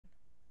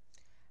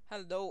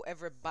Hello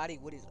everybody,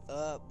 what is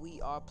up? We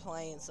are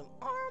playing some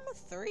Arma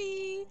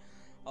 3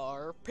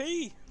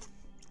 RP.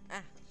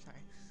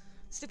 Sorry.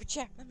 Stupid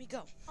chat, let me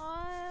go.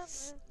 Arma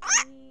 3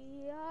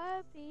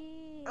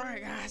 RP.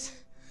 Alright guys,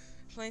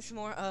 playing some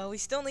more. We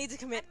still need to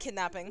commit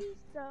kidnapping.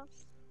 So,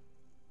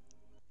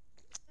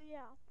 yeah.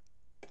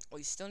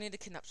 We still need to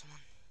kidnap someone.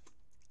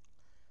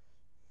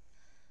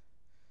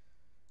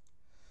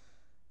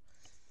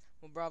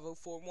 Well, Bravo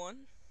 4-1.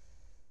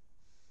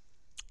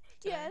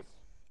 Yes.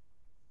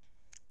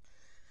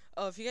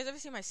 Oh, if you guys ever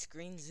see my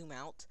screen zoom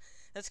out,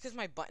 that's because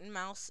my button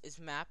mouse is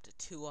mapped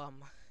to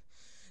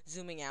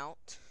zooming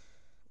out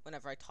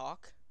whenever I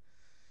talk.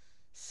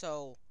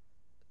 So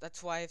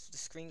that's why if the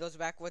screen goes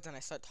backwards and I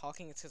start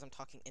talking, it's because I'm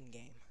talking in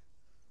game.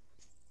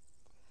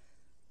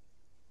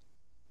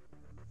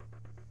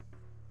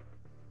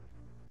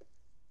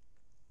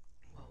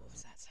 Whoa, what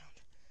was that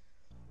sound?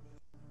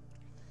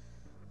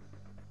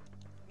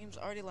 Game's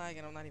already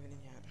lagging, I'm not even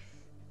in yet.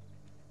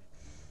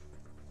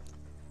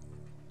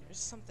 There's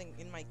something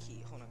in my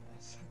key. Hold on,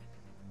 guys.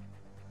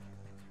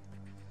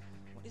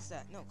 What is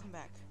that? No, come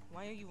back.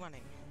 Why are you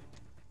running?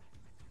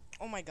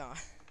 Oh my god.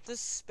 There's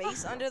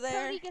space under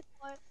there?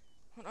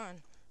 Hold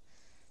on.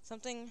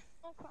 Something...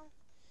 Okay.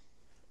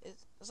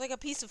 It's like a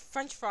piece of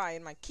french fry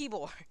in my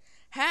keyboard.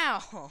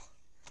 How?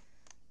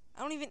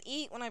 I don't even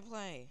eat when I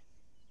play.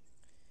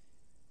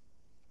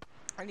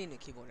 I need a new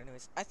keyboard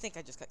anyways. I think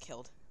I just got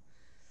killed.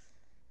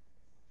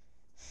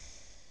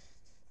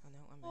 Oh no,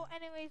 I'm Well,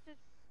 in. anyways, the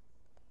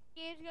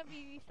game's gonna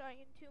be restarting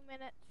in 2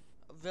 minutes.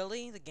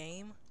 Really? The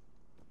game?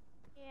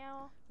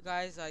 Yeah.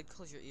 Guys, I'd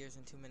close your ears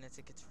in 2 minutes.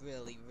 It gets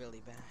really,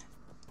 really bad.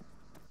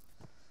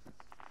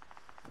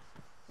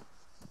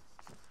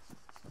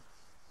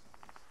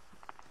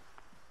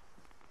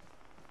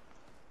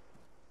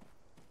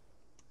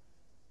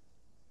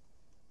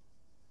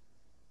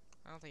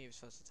 I don't think you're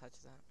supposed to touch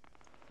that.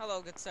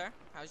 Hello, good sir.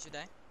 How's your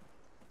day?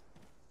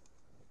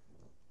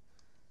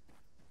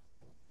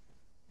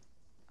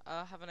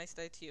 Have a nice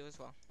day to you as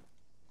well.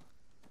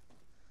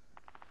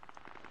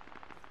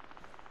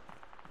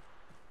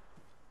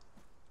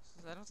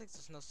 I don't think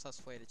there's no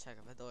sus way to check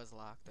if the door is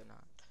locked or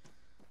not.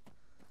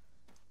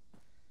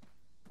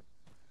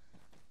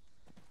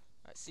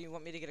 Alright, so you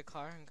want me to get a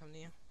car and come to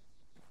you?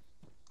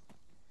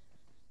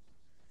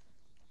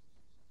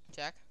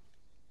 Jack?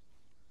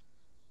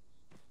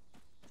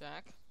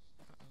 Jack?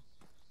 Uh-oh.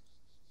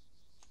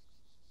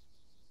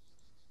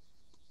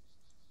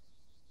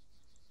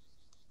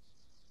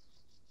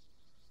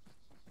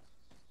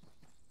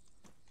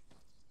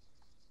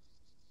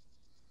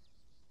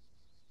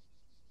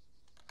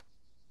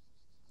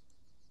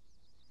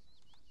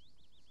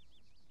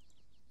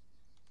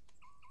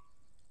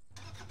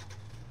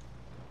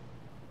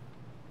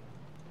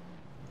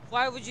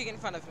 Why would you get in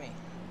front of me?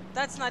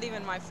 That's not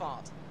even my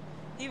fault.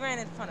 He ran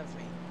in front of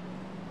me.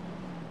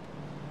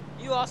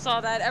 You all saw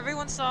that.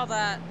 Everyone saw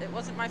that. It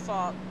wasn't my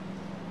fault.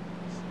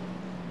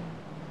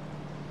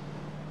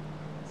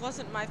 It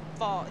wasn't my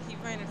fault. He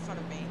ran in front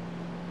of me.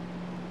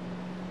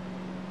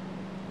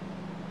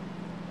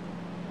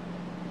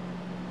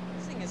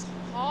 This thing is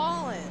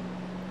hauling.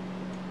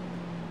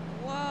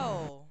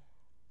 Whoa.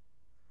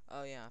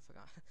 Oh yeah, I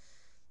forgot.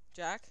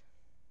 Jack?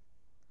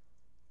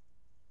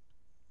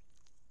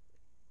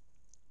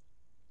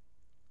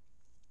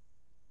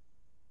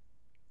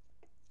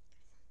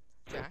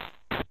 Jack?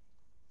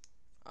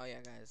 Oh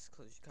yeah, guys,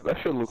 close your That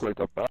should look like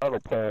a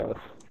battle pass.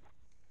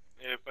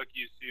 Yeah, fuck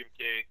you,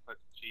 CMK. Fuck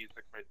cheese,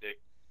 suck my dick.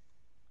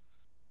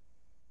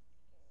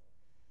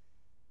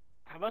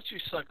 How about you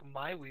suck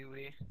my wee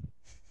wee?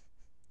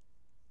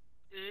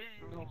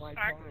 Oh my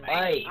fuck God.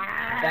 my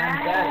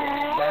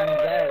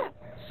Damn.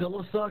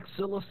 Scylla sucks.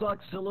 Your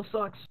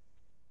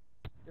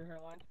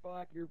hairline's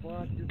black, you're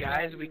black,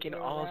 Guys, we can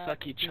all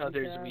suck each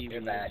other's wee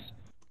wees.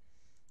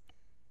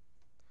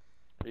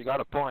 You got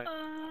a point.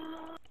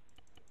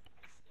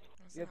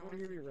 You guys wanna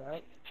hear me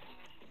rap?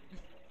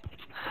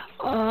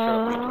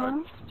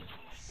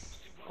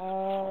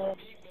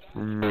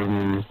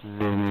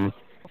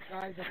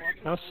 Guys,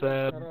 How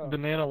sad.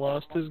 Banana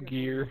lost his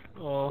gear.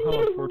 Oh,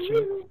 how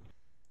unfortunate.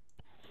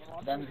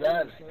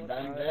 Danzer.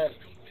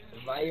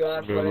 Why you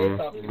are so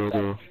soft?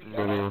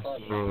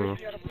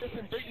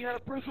 Bring you out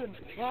of prison!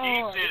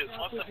 Peaches,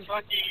 what the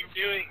fuck are you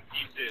doing,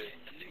 Peaches?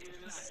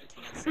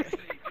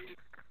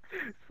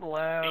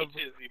 Slab.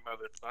 Peaches, you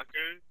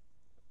motherfucker.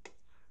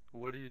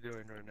 What are you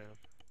doing right now?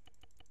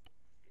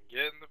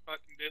 Get in the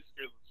fucking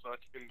Discord, let's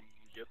fucking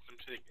get some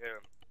shit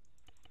going.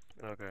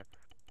 Okay.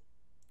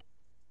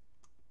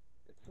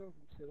 It's so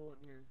chill in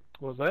here.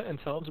 Was that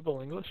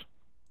intelligible English?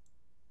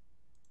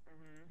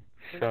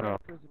 Shut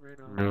up. Prison right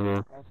now.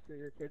 No. I'll steal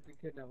your kids and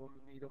kidnap them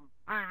and eat them.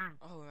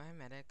 Oh, am I a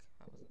medic?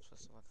 I wasn't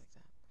supposed to walk like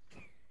that.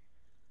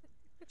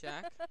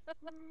 Jack? I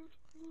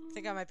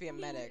think I might be a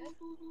medic.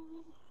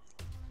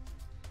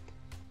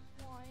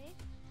 Why?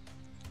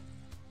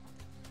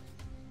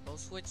 Low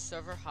switch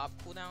server hop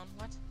cooldown?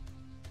 What?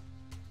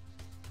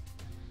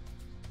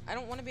 I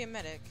don't want to be a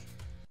medic.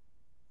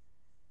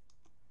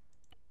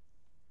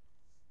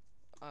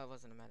 Oh, I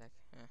wasn't a medic.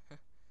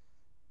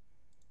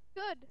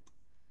 good.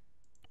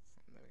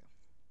 There we go.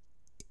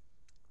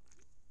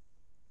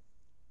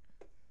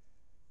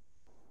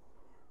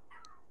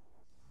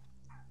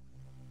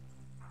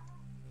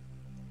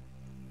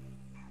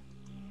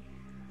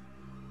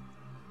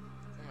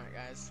 Alright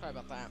guys, sorry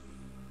about that.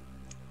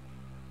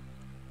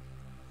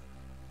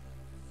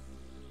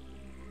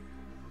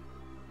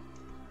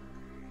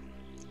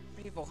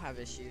 People have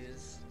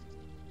issues.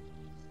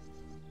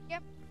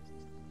 Yep.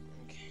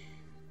 Okay.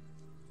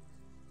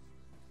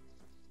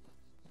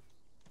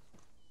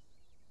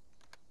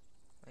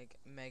 Like,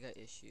 mega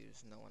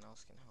issues no one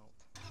else can help.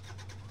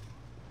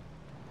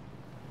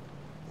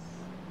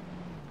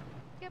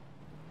 Yep.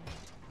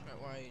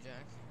 Alright, where are you,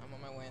 Jack? I'm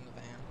on my way in the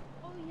van.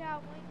 Oh yeah,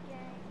 one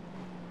gang.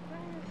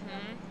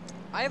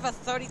 I have a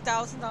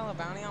 $30,000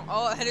 bounty on.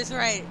 Oh, that is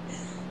right.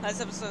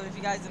 Last episode, if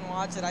you guys didn't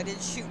watch it, I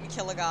did shoot and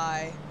kill a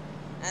guy,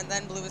 and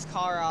then blew his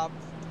car up,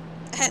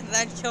 and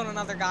then killed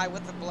another guy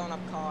with a blown up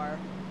car.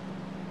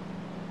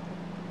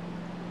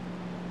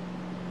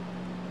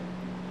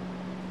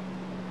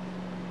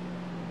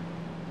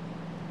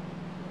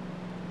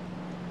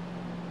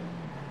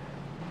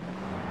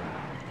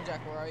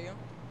 Jack, where are you?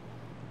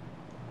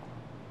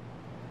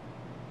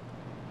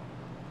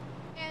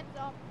 Hands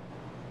up.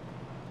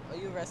 Are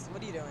you arrested?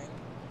 What are you doing?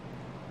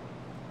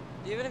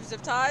 Do you even have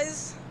zip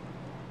ties?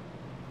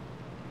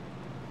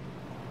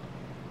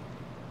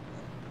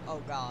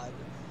 Oh god.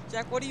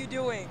 Jack, what are you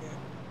doing?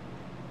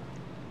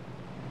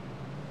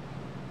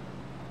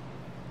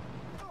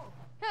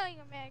 Killing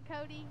a man,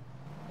 Cody.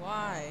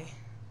 Why?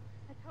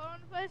 I told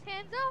him to put his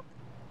hands up.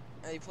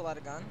 You pull out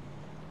a gun?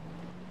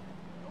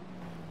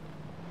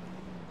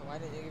 Oh, why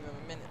didn't you give him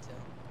a minute to?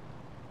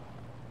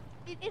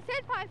 It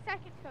said 5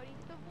 seconds, Cody.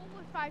 The rule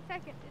was 5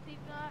 seconds. It's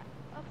not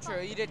a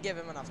True, you did give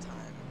him enough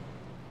time.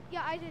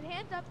 Yeah, I did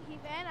hands up. He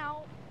ran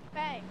out.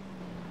 Bang.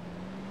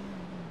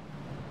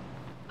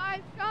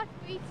 5 shots,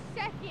 3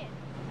 seconds.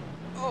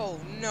 Oh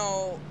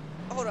no.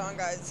 Hold on,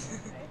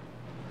 guys.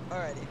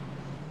 Alrighty.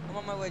 I'm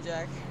on my way,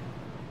 Jack.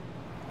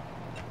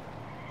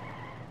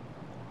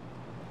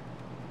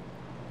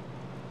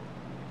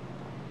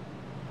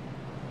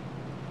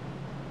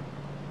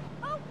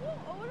 Oh, we're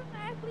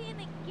automatically in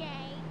a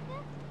gang?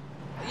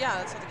 Yeah,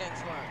 that's how the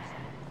gangs work.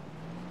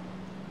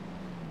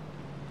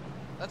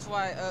 That's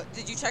why,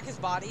 did you check his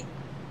body?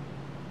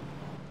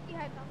 He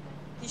had nothing.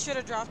 He should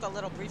have dropped a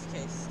little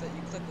briefcase that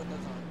you click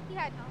windows on. He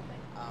had nothing.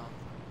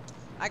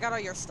 I got all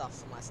your stuff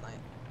from last night.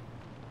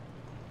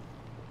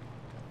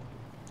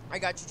 I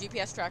got your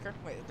GPS tracker.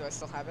 Wait, do I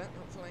still have it?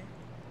 Hopefully.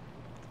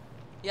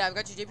 Yeah, I've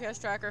got your GPS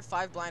tracker,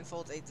 5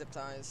 blindfolds, 8 zip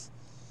ties.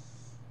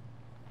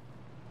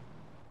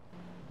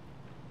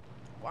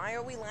 Why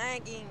are we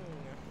lagging?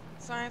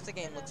 Sorry if the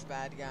game looks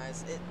bad,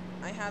 guys.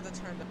 I had to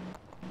turn to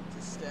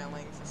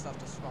scaling for stuff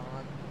to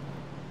spawn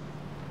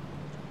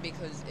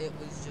because it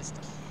was just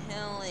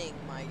killing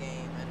my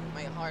game, and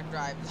my hard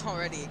drive is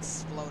already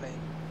exploding.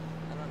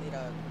 I don't need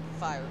a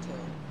fire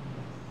tool.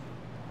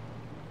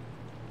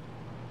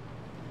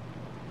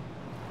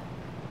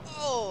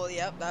 Oh,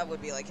 yep, that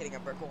would be like hitting a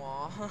brick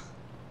wall.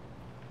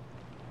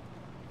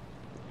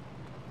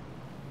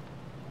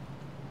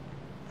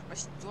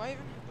 Do I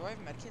have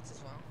medkits as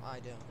well? Oh, I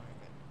do. Alright,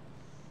 good.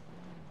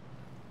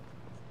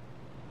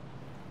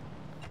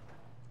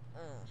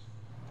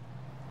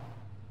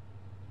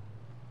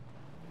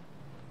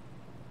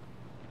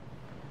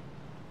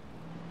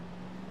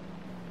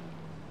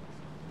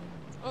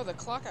 Oh, the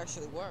clock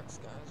actually works,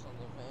 guys, on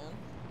the van.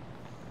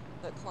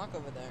 That clock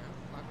over there,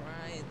 clock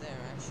right there,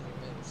 actually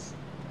moves.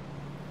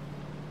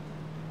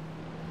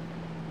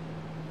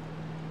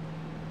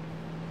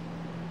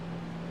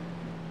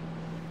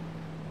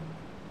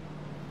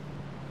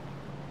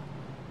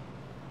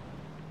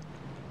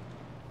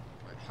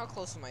 Right, how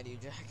close am I to you,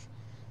 Jack?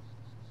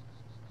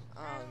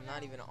 Oh,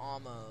 not even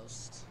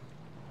almost.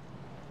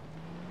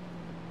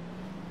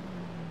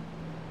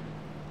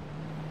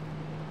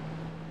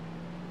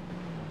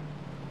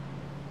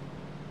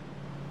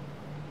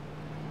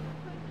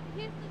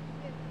 Here's the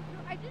thing. So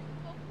I just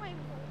broke my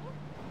hole,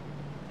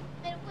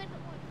 and it went on,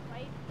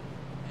 right?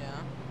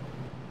 Yeah.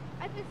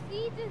 And the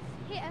seed just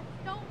hit a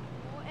stone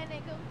wall, and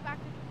it goes back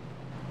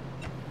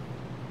to...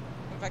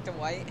 Went back to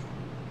white.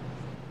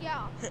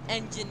 Yeah.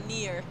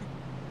 Engineer.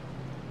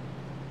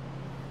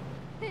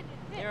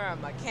 You're a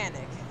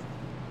mechanic.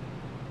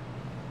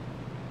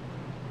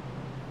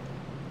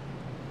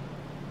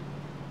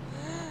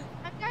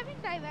 I'm driving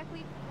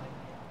directly towards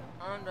you.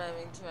 I'm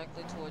driving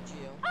directly towards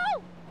you.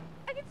 Oh!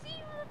 I can see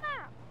you on the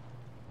map!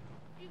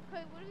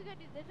 Okay, what are we gonna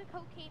do? There's a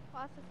cocaine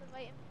processor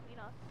right in between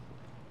us.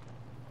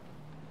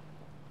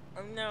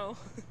 Oh no.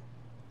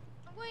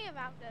 I'm going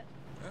around it.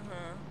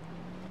 Uh-huh.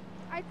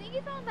 I think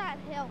it's on that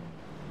hill.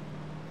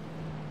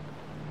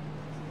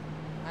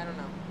 I don't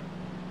know.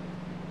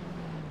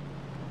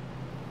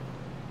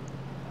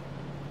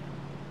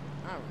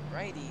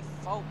 Alrighty,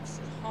 folks,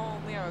 at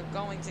home, we are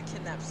going to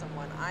kidnap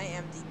someone. I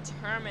am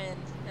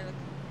determined.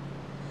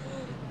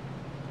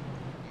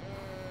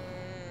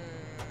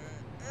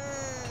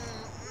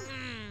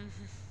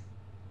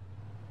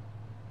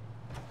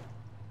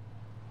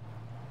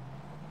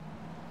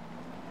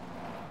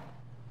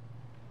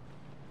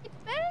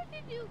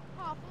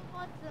 copper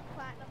ones than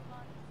platinum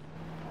ones.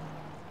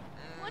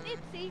 One,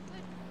 it's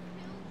safer.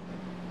 Two,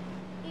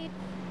 it's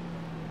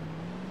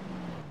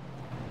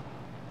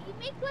you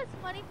make less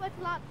money, but it's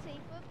a lot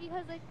safer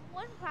because like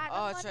one platinum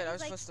Oh, one that's right. I is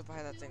was like supposed to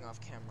buy that thing 2 off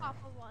camera.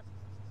 copper ones.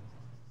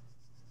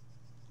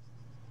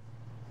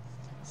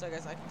 So,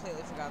 guys, I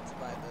completely forgot to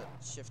buy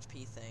the Shift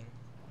P thing.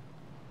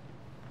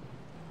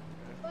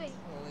 Wait,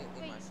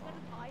 Completely my you're fault.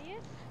 gonna buy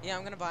it? Yeah,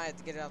 I'm gonna buy it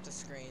to get it off the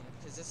screen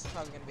because this is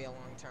probably gonna be a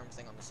long-term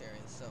thing on the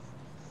series. So.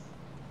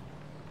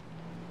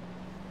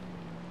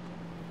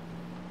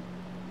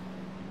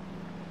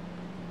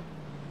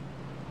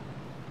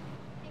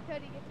 Hey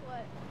Cody, guess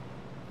what?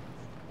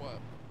 What?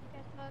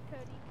 Guess what,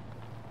 Cody?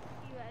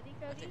 You ready,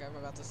 I Cody? think I'm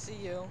about to see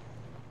you.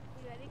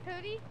 You ready,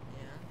 Cody?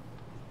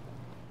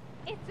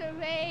 Yeah. It's a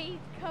raid,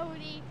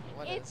 Cody.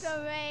 What It's is?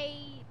 a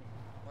raid.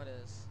 What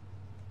is?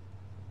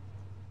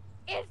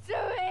 It's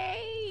a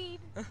raid.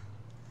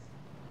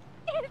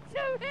 It's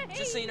a raid.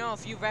 Just so you know,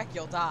 if you wreck,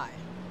 you'll die.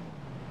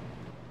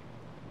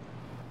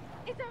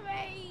 It's a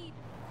raid.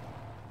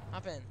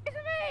 Hop in. It's a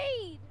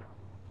raid.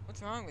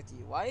 What's wrong with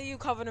you? Why are you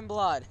covered in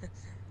blood?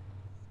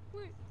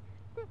 Wait,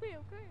 come here,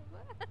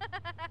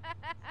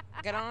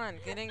 Get on.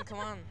 Get in. Come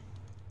on.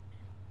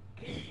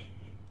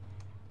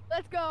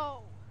 Let's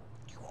go.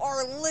 You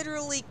are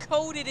literally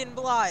coated in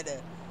blood.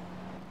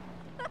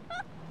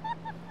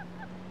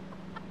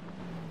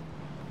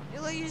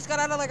 You just got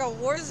out of like a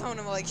war zone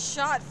and like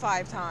shot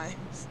 5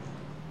 times.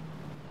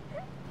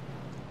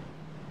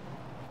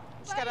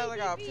 Just got out of like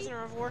a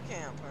prisoner of war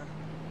camp.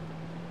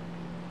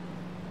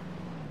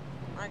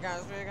 Alright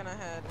guys, we're gonna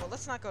head. Well,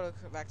 let's not go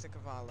back to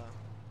Cavallo.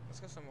 Let's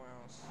go somewhere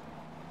else.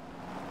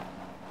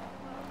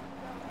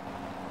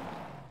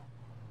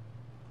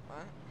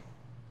 What?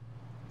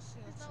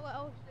 There's nowhere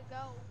else to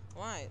go.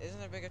 Why? Isn't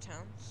there bigger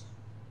towns?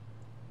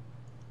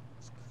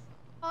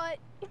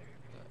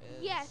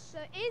 Yes,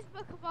 there is,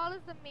 but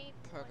Cavala's the main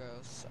one.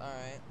 Purgos.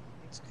 Alright.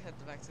 Let's head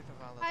back to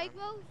Cavallo.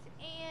 Pygos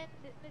and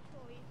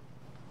Notori.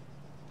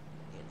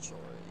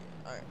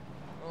 Alright.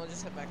 We'll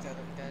just head back to them,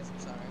 guys. I'm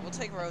sorry. We'll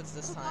take roads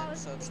this time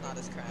so it's not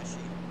as crashy.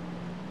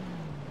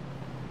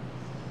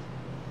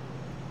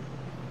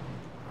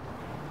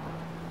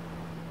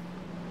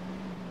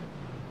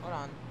 Hold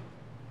on.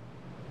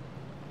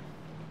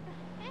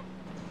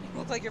 You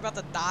look like you're about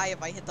to die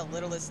if I hit the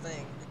littlest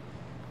thing.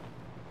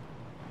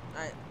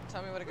 Alright,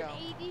 tell me where to go.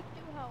 82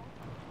 health.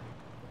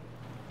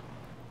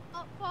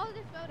 Oh, follow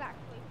this road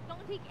actually.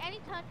 Don't take any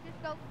time, just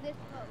go this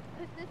road.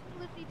 Because this will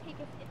literally take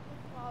us into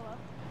Swallow.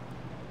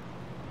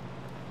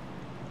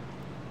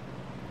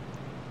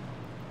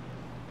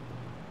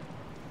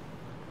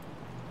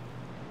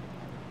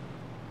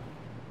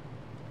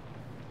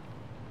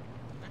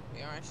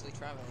 We are actually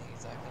traveling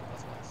exactly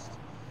northwest.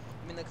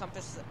 I mean, the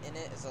compass in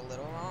it is a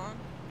little wrong.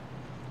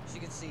 As you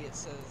can see, it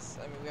says,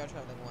 I mean, we are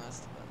traveling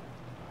west, but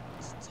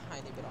it's a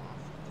tiny bit off.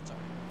 That's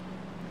alright.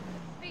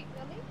 Wait,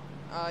 really?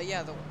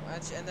 Yeah,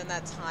 and then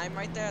that time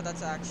right there,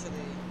 that's actually,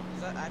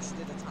 is that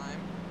actually the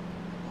time?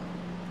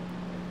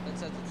 No. That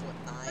says it's what,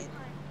 9?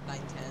 9:10?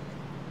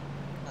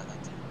 Not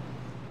 9:10.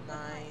 9,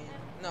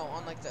 no,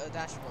 on like the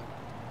dashboard.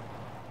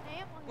 I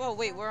am on Whoa, this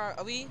wait, side. where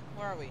are we?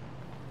 Where are we?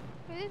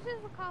 Okay, this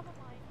is the copper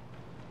mine.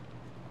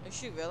 Oh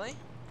shoot, really?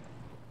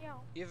 Yeah.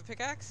 You have a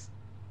pickaxe?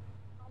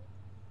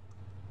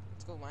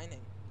 Let's go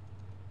mining.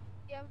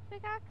 You have a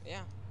pickaxe?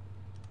 Yeah,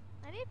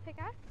 I need a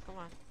pickaxe. come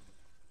on.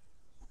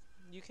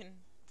 You can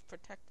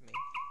protect me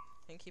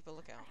and keep a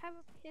lookout. I have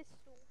a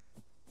pistol.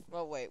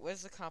 Well, wait,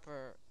 where's the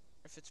copper?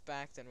 If it's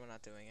back, then we're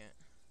not doing it.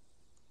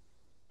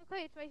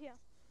 Okay, it's right here.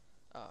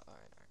 Oh,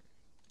 alright.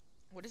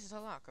 What is the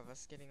luck of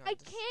us getting on I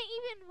this? can't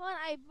even run.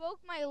 I broke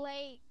my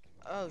leg.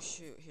 Oh,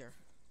 shoot, here.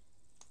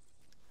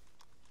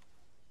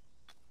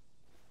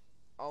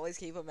 Always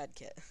keep a med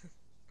kit.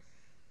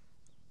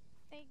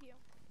 Thank you.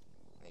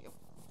 There you go.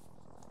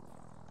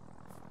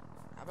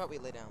 How about we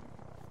lay down?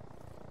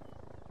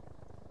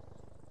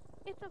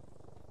 It's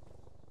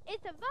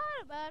a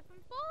Firefight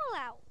from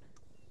Fallout.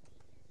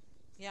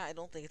 Yeah, I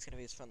don't think it's gonna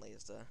be as friendly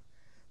as the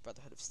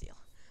Brotherhood of Steel.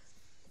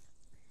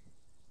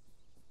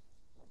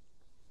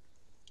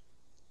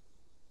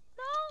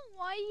 No,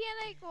 why can't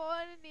I go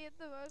underneath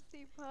the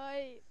rusty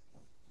pipe?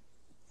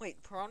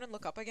 Wait, prone and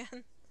look up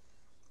again?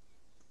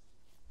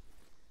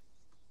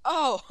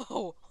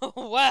 Oh!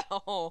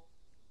 Wow!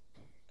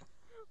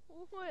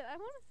 What? I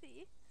want to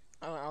see.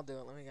 Oh, I'll do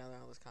it. Let me gather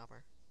all this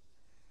copper.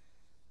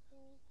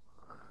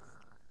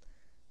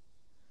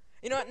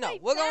 You know what? No, My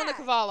we're going to back.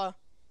 Cavallo.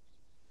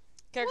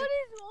 What is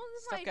wrong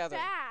with Stop my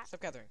gathering. back?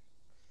 Stop gathering.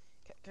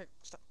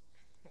 Stop.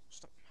 No,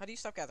 stop. How do you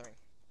stop gathering?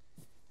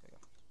 There you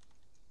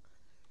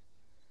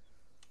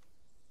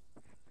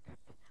go.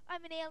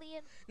 I'm an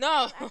alien.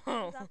 No!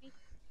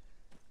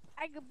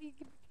 I could be.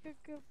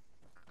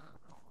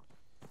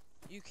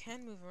 You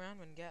can move around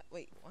when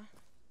wait, what?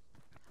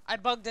 I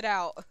bugged it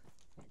out.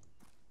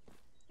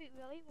 Wait,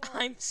 really? What?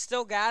 I'm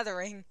still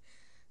gathering.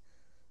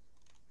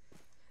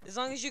 As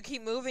long as you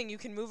keep moving, you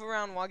can move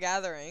around while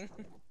gathering.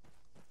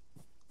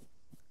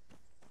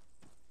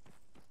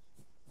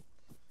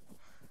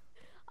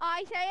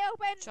 I say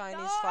open Chinese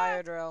door.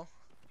 fire drill.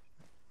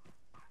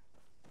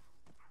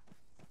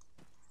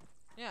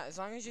 Yeah, as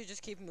long as you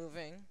just keep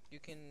moving, you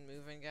can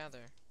move and gather.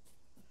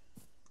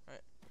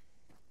 Alright.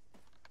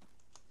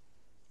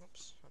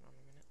 Oops, hold on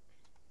a minute.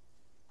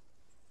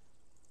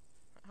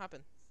 What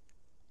happened?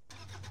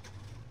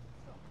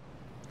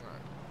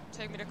 Alright.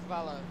 Take me to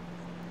Cavallo.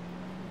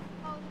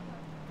 Oh, Alright,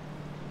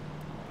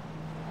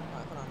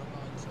 hold on, I'm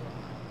going to,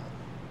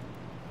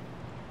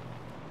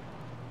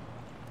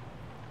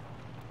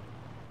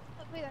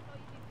 wait, I thought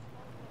you did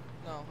small.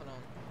 no, hold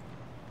on.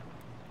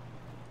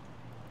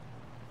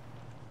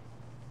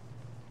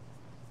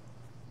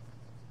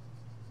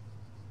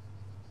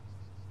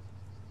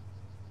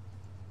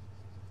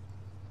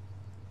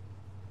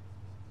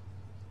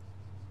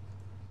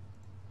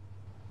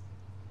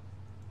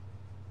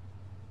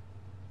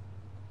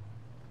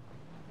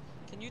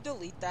 Can you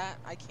delete that?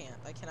 I can't.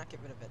 I cannot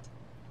get rid of it.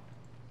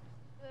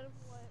 Rid of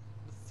what?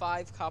 The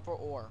 5 copper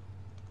ore.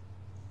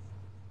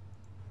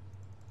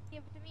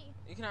 Give it to me.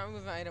 You cannot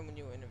remove an item when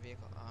you're in a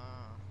vehicle.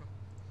 Ah.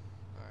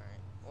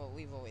 Alright. Well,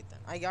 we will wait then.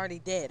 I already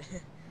did.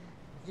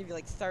 Give you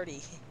like 30.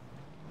 Give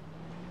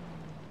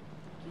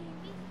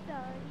me 30.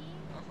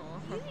 Uh-huh.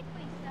 Give me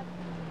 27.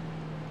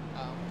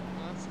 Well,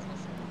 that's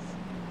close enough.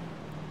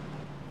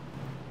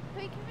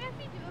 Wait, can we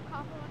actually do a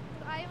copper one?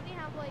 Because I only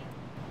have like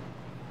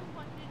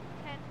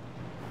 210.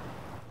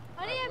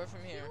 I only Alright, have we're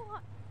from here.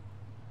 200.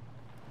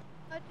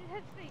 Just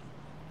head straight.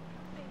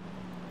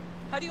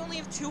 How do you only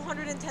have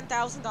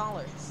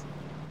 $210,000?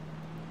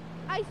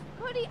 I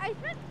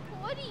spent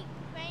 40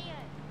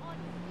 grand on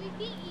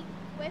freaking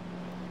equipment.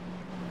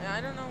 Yeah,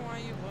 I don't know why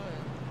you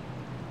would.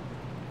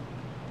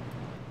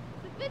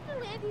 The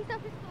vigilante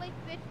stuff is for like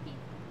rich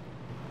people.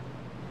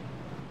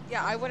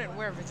 Yeah, I wouldn't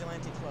wear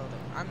vigilante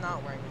clothing. I'm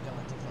not wearing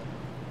vigilante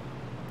clothing.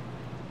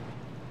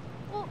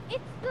 Well,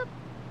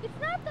 it's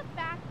not the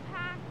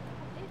backpack.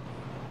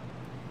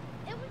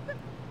 It was the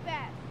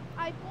vest.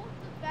 I bought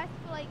the vest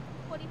for like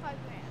 45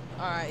 grand.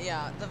 Alright,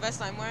 yeah. The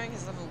vest I'm wearing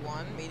is level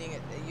 1, meaning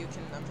you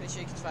can, I'm pretty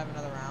sure you can survive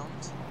another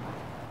round.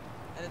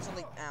 And it's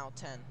only, ow,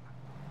 10.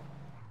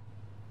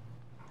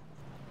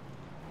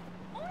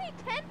 Only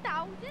 10,000?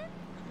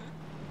 Mm-hmm.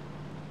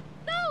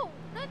 No!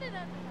 No.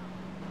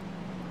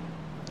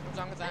 What's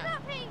wrong with I'm that?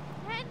 not paying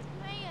 10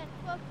 grand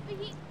for a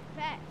freaking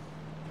vest.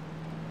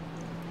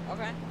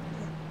 Okay.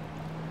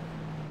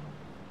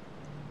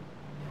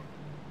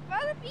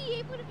 I'd rather be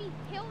able to be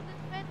killed and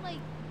spend like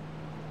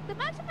the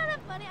max amount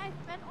of money I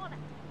spent on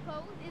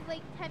clothes is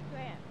like 10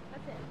 grand.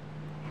 That's it.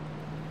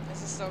 Is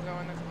this still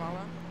going to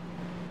Cavallo?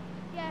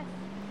 Yes,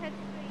 10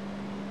 straight.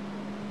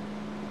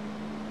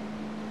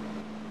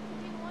 If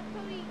you want to,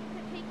 you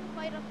can take a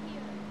right up here,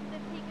 and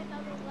then take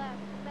another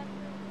left, and then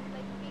we're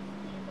like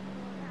basically in the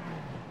middle of town.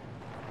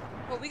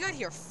 Well, we got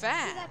here See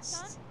that turn?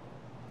 fast.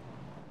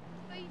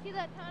 So you see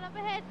that turn up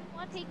ahead? You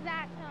want to take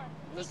that turn.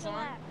 This Take the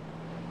one? left.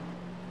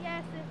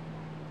 Yes, this one.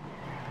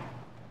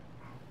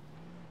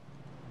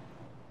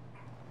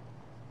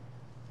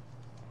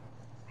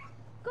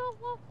 Go,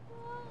 go, go!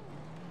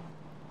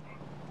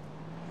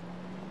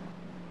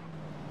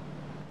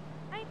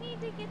 I need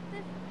to get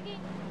this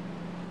freaking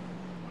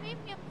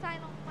premium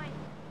sign on my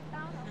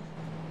down.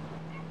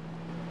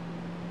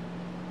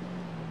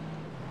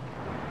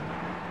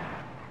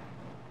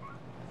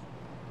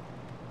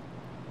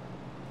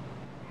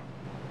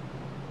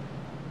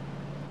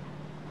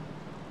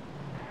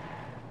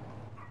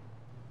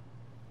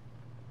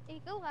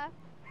 Hey, go left.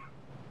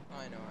 Oh,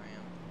 I know where I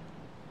am.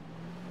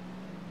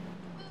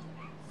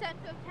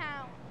 Center of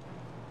town.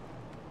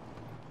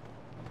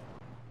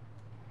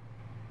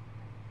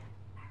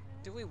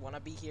 Do we want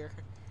to be here?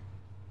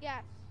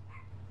 Yes.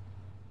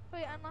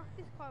 Wait, unlock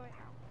this car right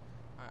now.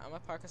 Alright, I'm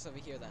gonna park us over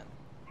here then.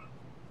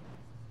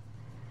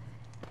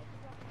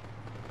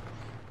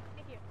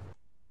 Right here.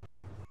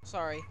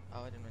 Sorry.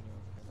 Oh, I didn't run you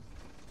over here.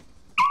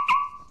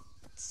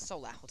 It's so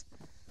loud.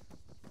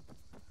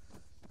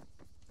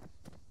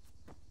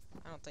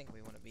 I don't think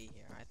we want to be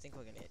here. I think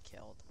we're gonna get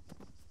killed.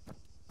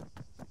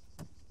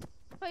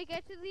 Wait,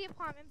 get to the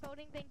apartment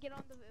building, then get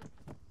on the roof.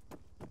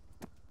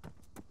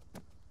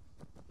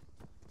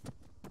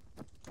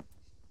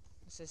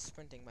 This is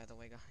sprinting, by the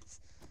way,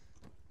 guys.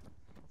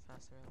 How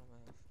fast are we able to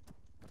move?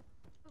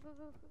 Go, go,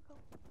 go, go, go.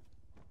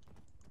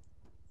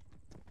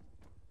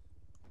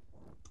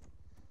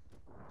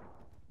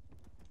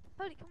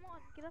 Cody, come on,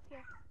 get up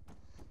here.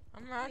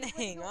 I'm Wait,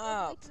 running go all the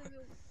way up. to the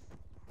roof.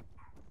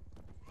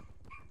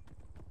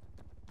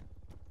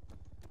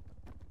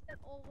 Get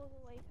all the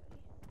way, Cody.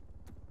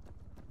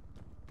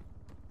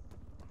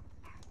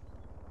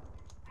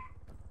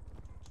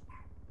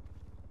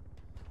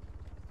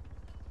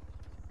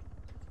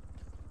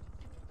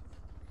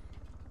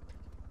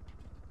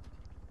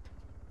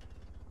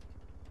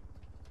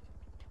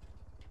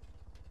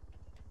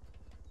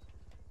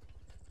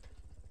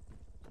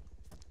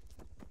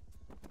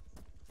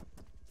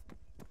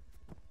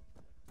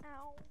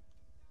 Ow.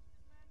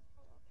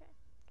 Oh, okay.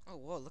 Oh,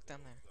 whoa, look down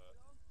there.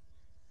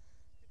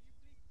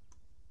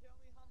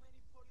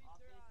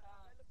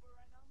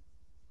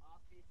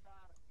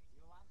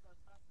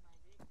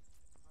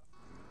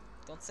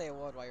 Don't say a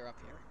word while you're up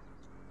here.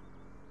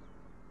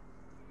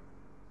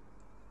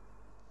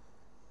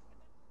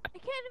 I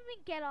can't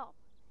even get up.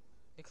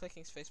 You're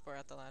clicking spacebar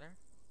at the ladder?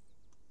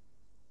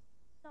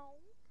 No.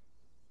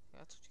 Yeah,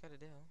 that's what you gotta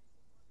do.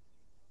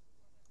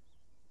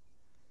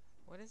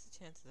 What is the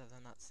chances of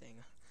them not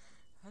seeing?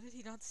 How did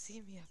he not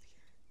see me up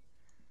here?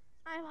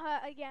 I'm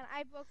hurt again.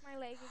 I broke my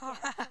leg again.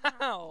 Somehow.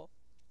 How?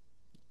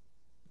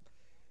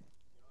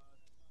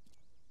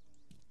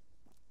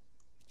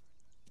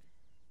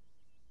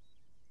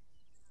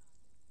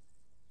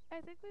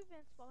 I think we've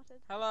been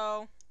spotted.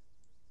 Hello?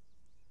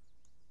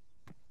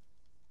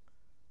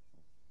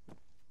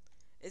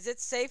 Is it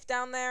safe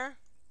down there?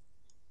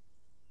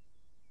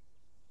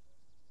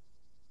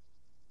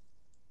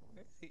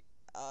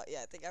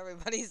 Yeah, I think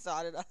everybody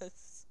spotted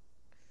us.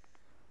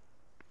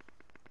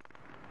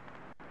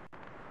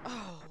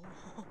 Oh.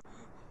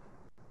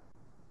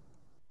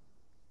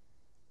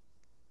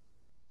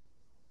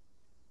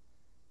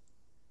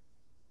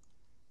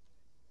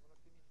 Wanna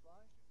see me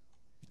fly?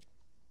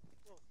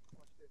 Well,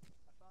 watch this.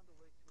 I found a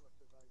way to survive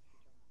if you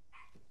jump.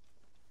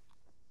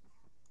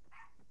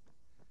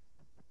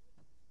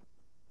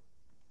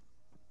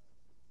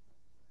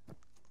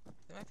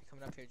 They might be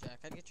coming up here, Jack.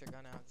 I'd get your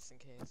gun out just in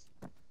case.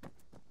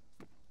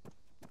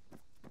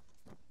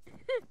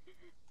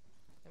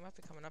 They might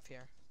be coming up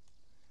here.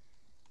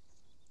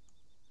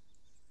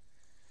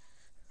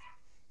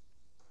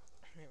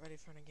 Get ready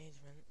for an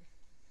engagement.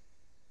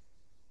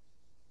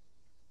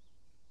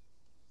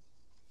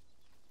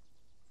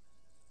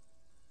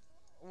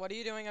 What are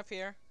you doing up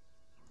here?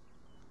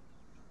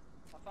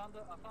 I found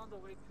a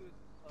way to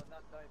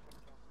not die from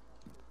jumping.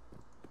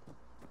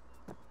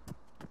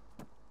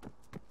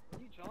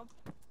 When you jump,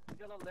 you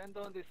gotta land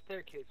on this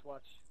staircase.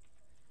 Watch.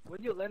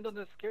 When you land on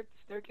the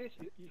staircase,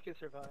 you can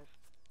survive.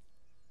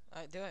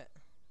 Alright, do it.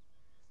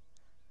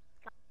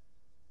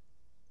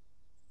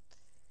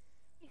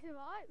 He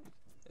survived.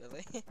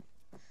 Really?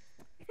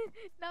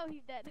 No,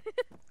 he's dead.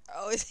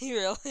 Oh, is he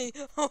really?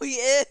 Oh, he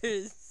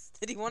is!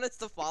 Did he want us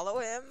to follow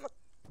him?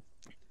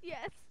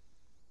 Yes.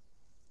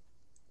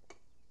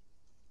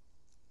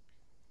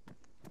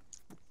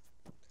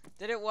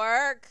 Did it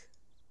work?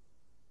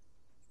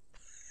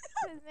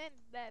 His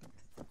man's dead.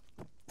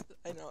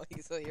 I know, he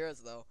can still hear us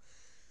though.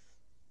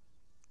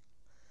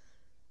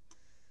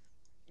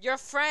 Your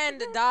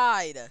friend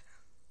died!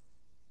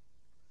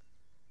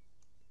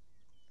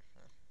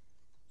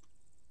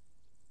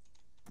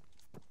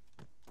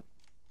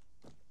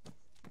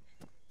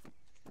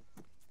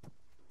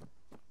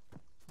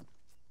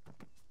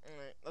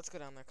 Alright, let's go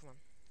down there, come on.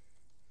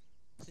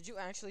 So did you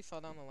actually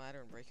fall down the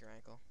ladder and break your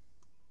ankle?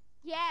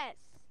 Yes.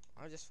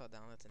 I just fell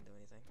down, that didn't do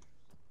anything.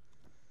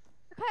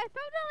 Okay, I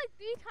fell down like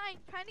 3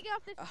 times trying to get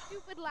off this Oh.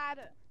 stupid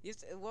ladder.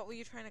 What were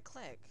you trying to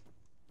click?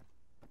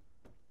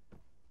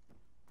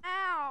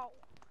 Ow.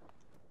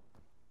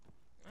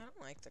 I don't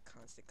like the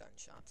constant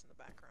gunshots in the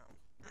background.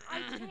 I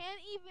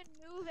can't even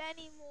move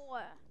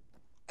anymore.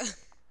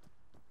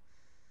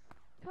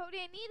 Cody,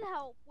 I need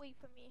help. Wait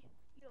for me.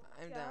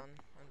 I'm down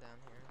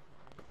here.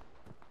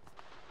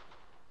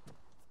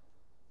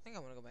 I think I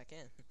want to go back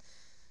in.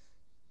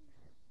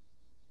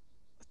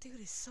 Dude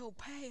is so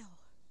pale.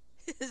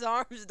 His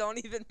arms don't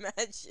even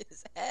match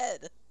his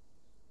head.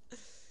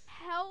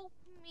 Help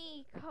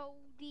me,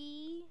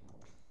 Cody.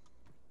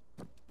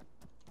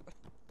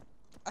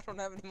 I don't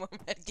have any more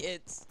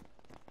medkits.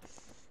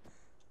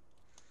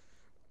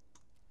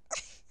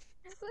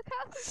 Look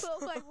how slow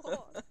I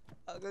walk.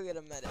 I'll go get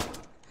a medic.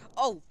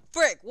 Oh,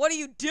 frick! What are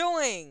you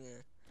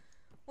doing?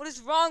 What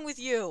is wrong with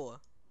you?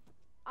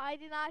 I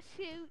did not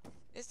shoot.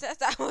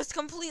 That was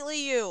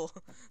completely you.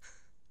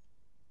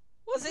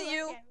 Was it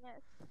you?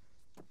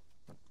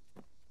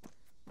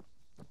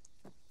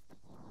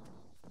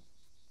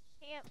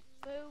 Can't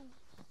move.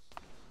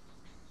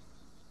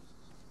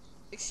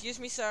 Excuse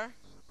me, sir.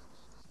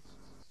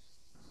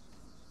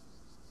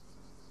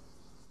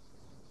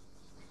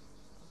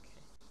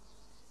 Okay.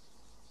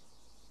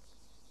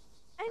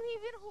 I'm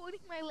even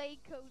holding my leg,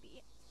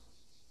 Cody.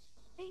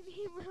 I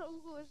need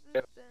medical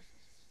assistance.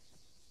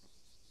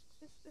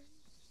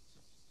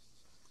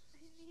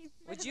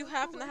 Would you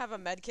happen to have a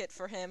med kit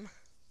for him?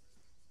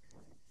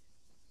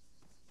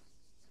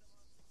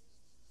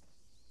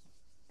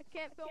 I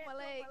can't feel my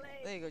leg.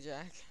 There you go,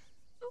 Jack.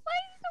 Why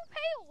is he so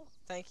pale?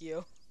 Thank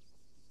you.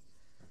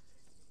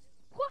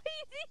 Why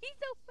is he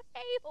so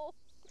pale?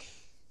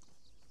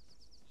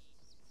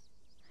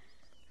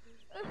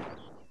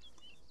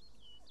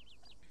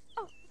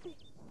 Oh, okay.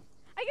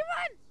 I can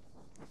run!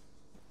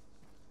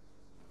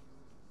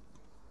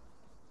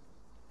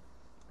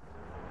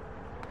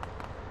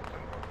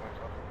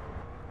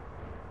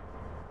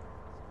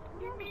 What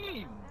do you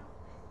mean?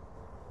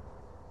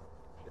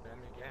 Get in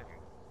again.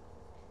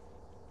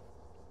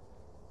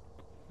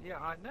 Yeah,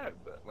 I know,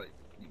 but like,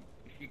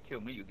 if you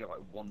kill me, you get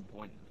like 1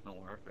 point. It's not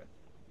worth it.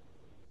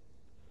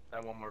 I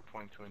have 1 more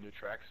point to a new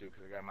tracksuit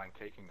because I got mine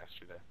taken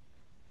yesterday.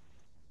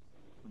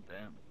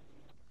 Damn.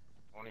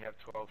 I only have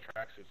 12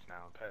 tracksuits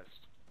now. I'm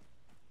pissed.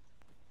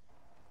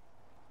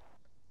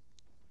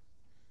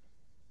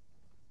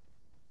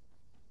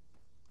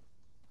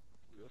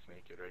 Let's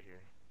naked right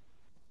here.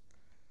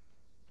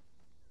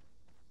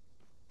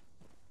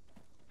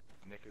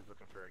 who's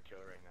looking for a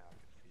kill right now. I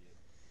can see it.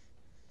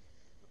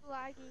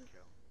 Laggy.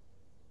 Kill.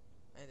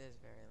 It is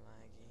very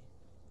laggy.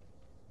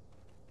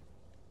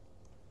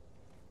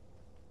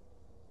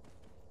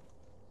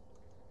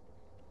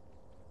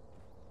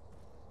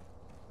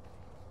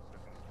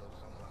 Looking to kill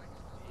someone. I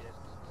can see it.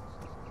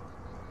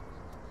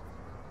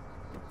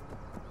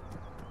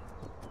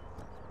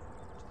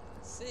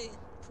 See?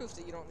 Proof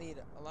that you don't need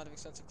a lot of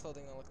expensive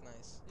clothing to look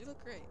nice. You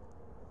look great.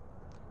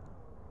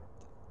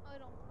 I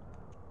don't.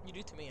 You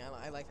do to me.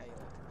 I like how you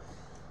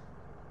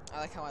look. I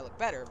like how I look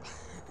better.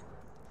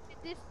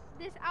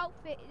 This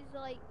outfit is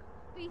like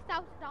 $3,000.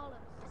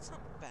 That's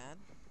not bad.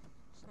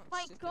 It's not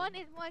My stupid. gun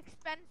is more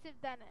expensive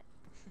than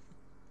it.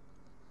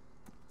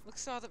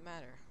 Looks all that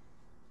matter.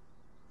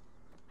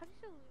 How do you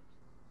still lose?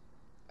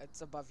 It's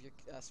above your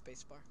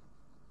space bar.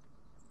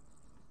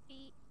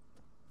 You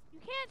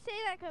can't say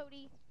that,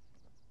 Cody.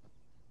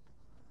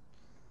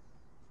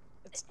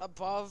 It's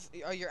above.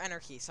 Oh, your enter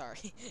key. Sorry.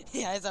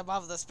 Yeah, it's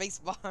above the space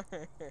bar.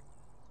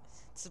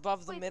 It's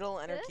above the Wait, middle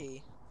enter this?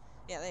 key.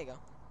 Yeah, there you go.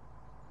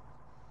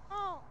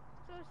 Oh,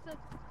 so it's the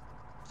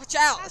Watch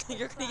out! Backwards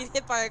You're gonna slash. get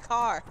hit by a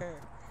car.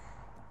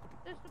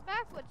 there's the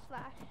backward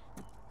slash.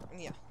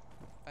 Yeah.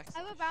 I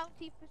have a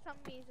bounty for some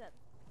reason.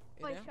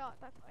 You I do? shot,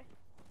 that's why.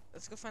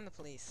 Let's go find the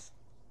police.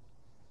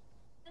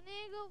 I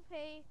need to go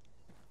pay.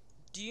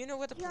 Do you know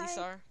where the police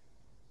Yikes.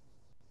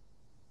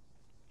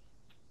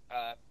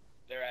 are?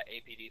 They're at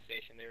APD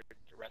station. They're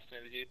arresting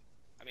the dude.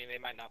 I mean, they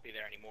might not be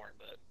there anymore,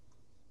 but.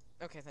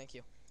 Okay, thank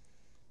you.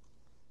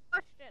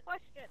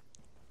 Question.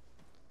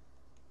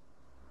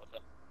 What's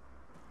up?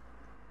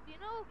 Do you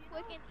know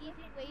quick and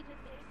easy ways to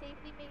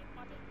safely make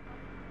money?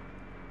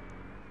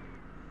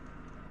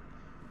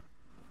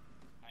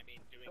 I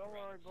mean, doing Don't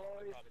worry, runs is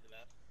boys. probably the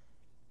best.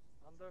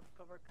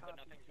 Undercover But cop.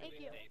 nothing Thank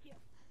really you. safe.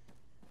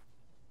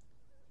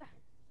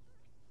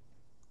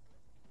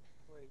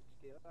 Wait,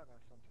 Steve, I got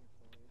something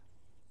for you.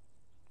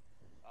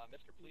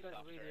 Mr. Police guys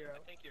Officer, really,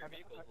 I think your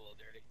vehicle's a little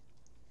dirty.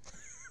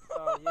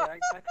 Oh yeah,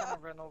 I kind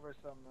of ran over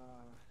some.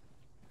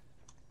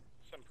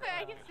 Some Wait,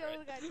 I can problems, show right?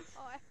 the guy.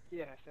 Oh,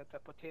 Yes, at the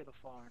potato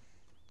farm.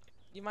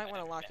 You might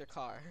want to lock your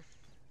car.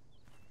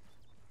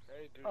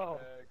 Hey, Oh.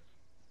 douchebags.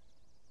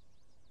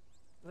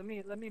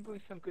 Let me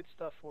bring some good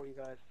stuff for you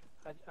guys.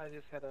 I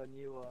just had a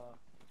new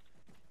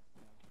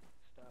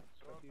stuff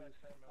So if I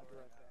produced. say no I'll be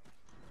right right back.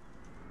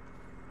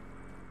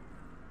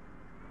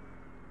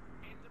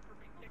 Hands up for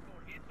being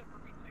tickled. Hands up for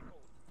being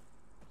tickled.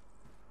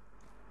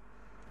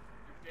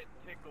 You're getting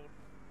tickled.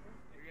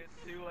 You're getting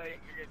too late.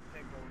 You're getting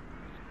tickled.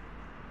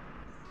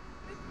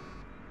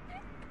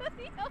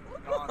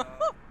 Gone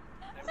up.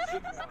 Oh my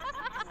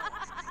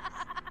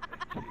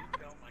god.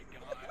 Oh my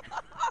god.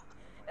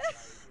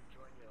 You're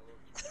enjoying it a little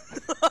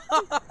too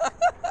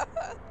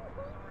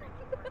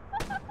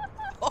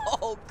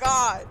Oh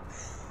God!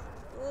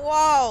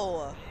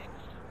 Whoa!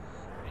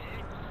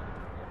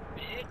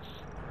 Bitch.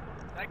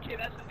 That kid,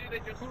 that's the dude they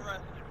just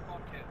arrested.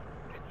 Fuck him.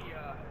 And he,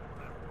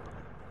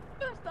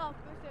 First off.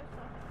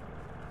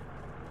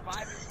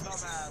 revive his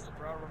dumbass,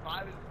 bro.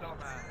 Revive his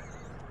dumbass.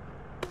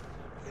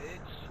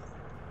 Bitch.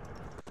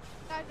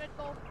 Guys, red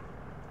gold.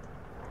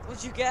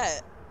 What'd you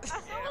get? Yeah,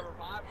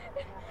 revive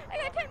him. I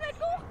got 10 red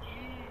gold.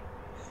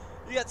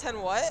 You got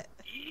 10 what?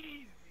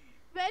 Easy.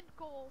 Red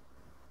gold.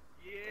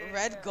 Yeah.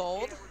 Red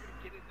gold? Yeah, we're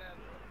gonna get it down.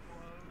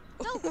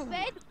 No,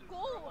 red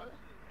gold.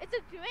 It's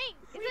a drink.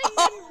 It's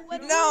Oh, a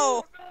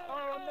no!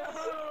 Oh no!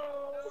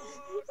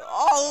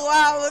 Oh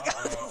wow, look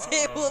how the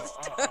tables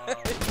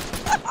turned!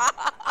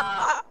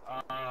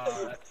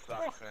 That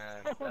sucks,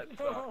 man. That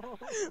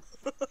sucks.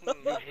 You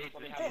hate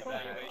Let me to have see an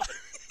that. evaluation.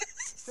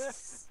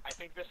 I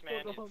think this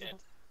man is dead.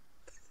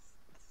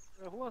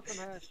 Who wants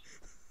some hash?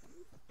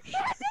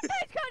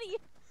 Thanks, Cody.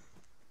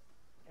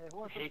 Hey, who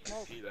wants some Hate to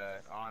smoke? see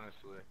that,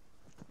 honestly.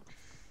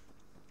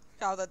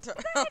 How the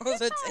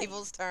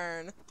tables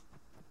turn.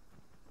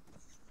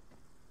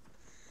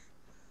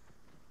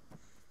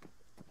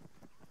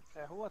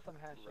 Hey, who wants some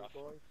hash, Rough.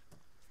 boys?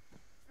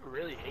 I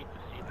really hate to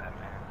see that,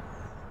 man.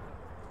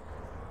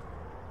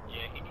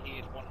 Yeah, he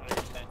is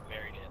 100%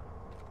 very dead.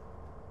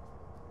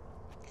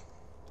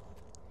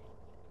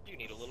 You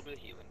need a little bit of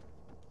healing.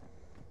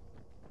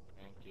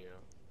 Thank you.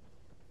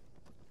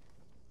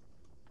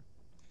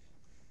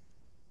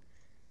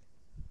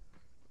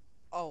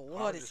 Oh,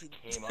 what is just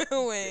he came up and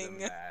doing?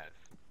 did a math.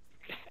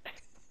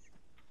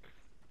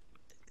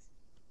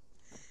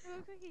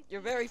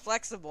 You're very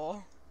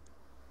flexible.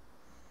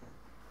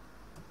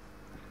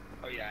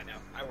 Oh yeah, I know.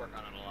 I work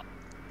on it a lot.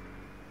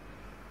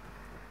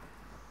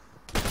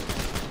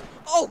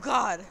 Oh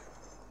God!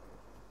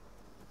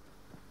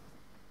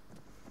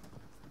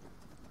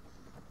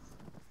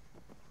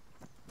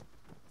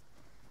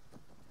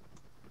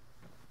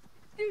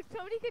 Dude,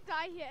 somebody could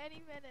die here any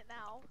minute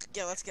now.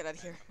 Yeah, let's get out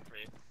of here. For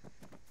you.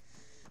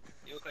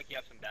 You look like you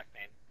have some back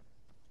pain.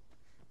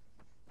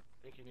 I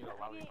think you need a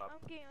lollipop.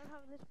 I'm getting on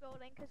top of this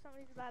building because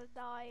somebody's about to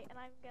die, and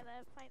I'm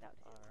gonna find out.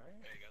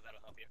 Alright. There you go.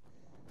 That'll help you.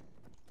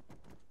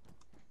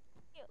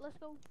 Yeah, let's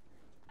go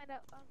find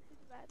out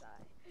who's about to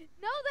die.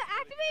 No, they're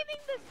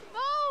activating the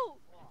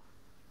smoke!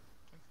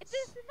 It's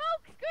a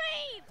smoke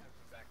screen!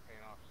 Back pain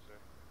officer.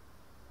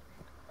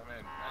 I'm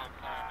in.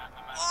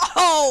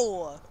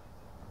 Oh!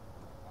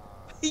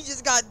 He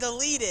just got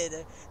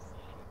deleted.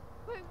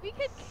 Wait, we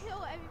could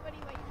kill everybody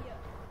right here.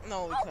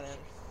 No, we Oh, couldn't.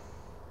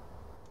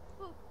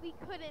 Well, we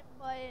couldn't,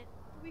 but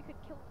we could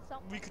kill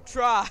someone. We could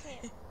try.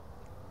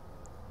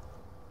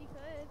 We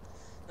could.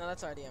 No,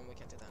 that's RDM. We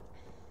can't do that.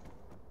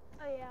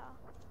 Oh, yeah.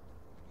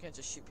 We can't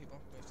just shoot people.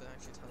 We have to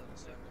actually tell them to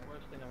stay The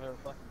worst thing I've ever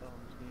fucking done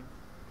on this game.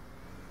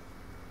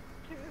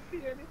 Can't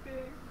see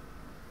anything.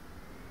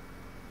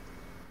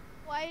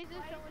 Why is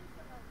there so much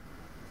smoke?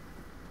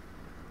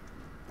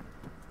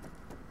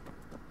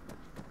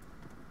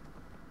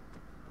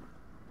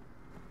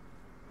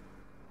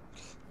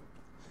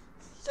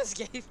 Just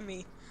gave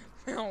me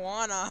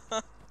marijuana.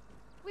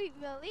 Wait,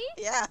 really?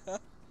 Yeah.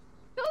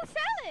 Go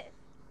sell it!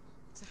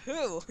 To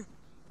who?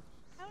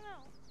 I don't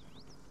know.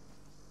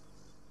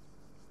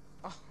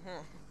 Oh,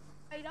 huh.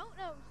 I don't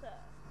know, sir.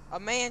 A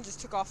man just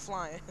took off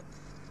flying.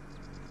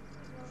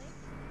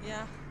 Really?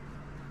 Yeah.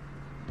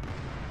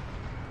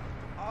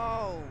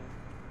 Oh.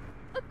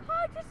 A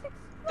car just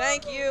exploded!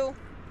 Thank you.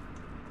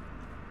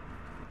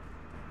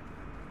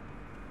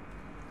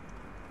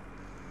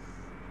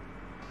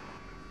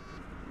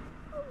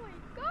 Oh my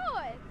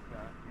god!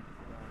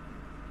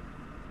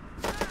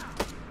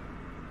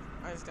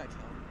 I just got killed.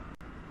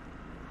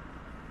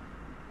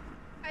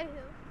 I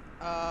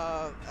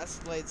who?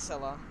 Slade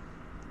Scylla.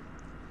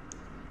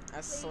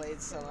 Slade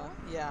Slade Scylla. Scylla?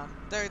 Yeah.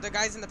 They're the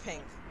guys in the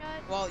pink.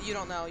 God. Well, you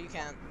don't know. You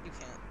can't. You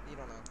can't. You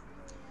don't know.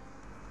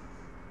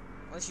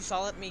 Unless you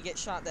saw me get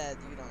shot dead,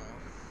 you don't know.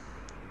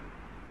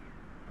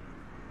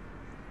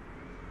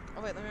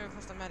 Oh wait, let me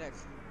request a medic.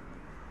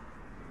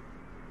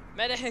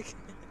 Medic!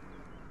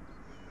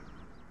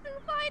 I'll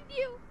find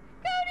you!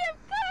 Cody, I'm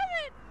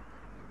coming!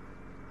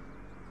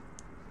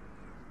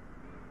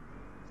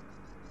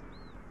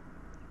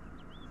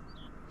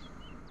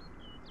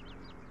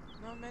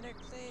 No medic,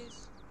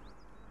 please.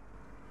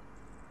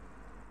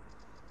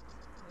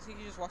 I think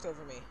you just walked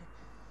over me.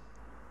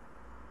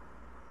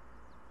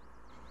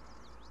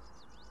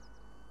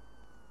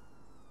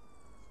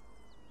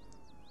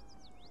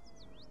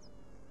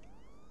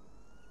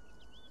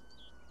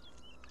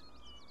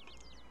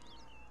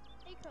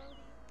 Hey,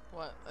 Cody.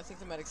 What? I think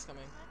the medic's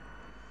coming.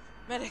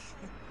 Medic!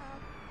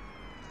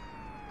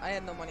 I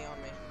had no money on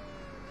me.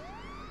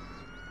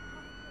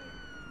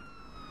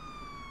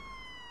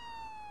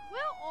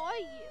 Where are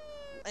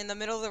you? In the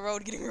middle of the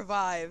road getting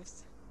revived.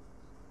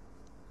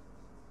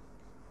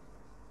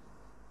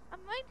 I'm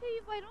right to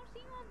you, but I don't see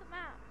you on the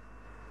map.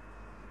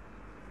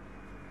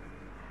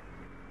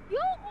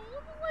 You're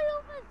all the way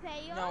over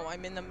there? No,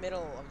 I'm in the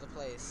middle of the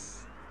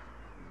place.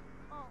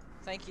 Oh,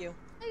 Thank you.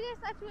 I guess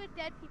that's where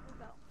dead people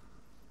go.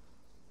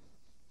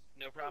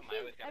 No problem. I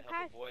always gotta I help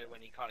a passed boy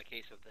when he caught a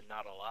case of the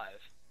not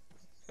alive.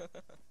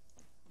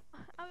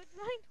 I was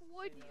running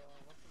toward you.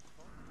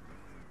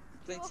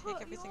 They You're take ho-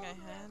 everything you're I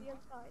over on had? the other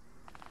side.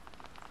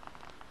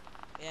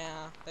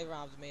 Yeah, they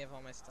robbed me of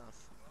all my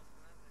stuff.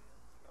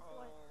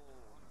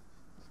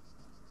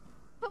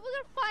 But we're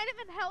gonna find him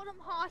and held him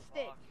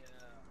hostage.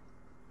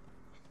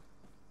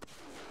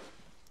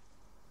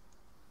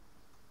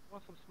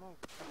 Want some smoke?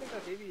 I think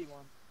that's AV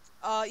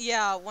one.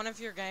 Yeah, one of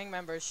your gang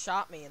members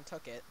shot me and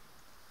took it.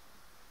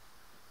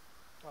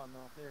 Oh no,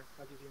 here,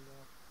 I'll give you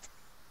more.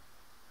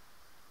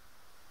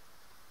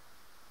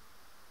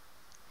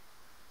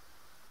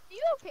 Are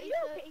you okay,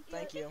 sir?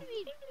 Thank you. seem to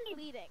be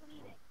bleeding.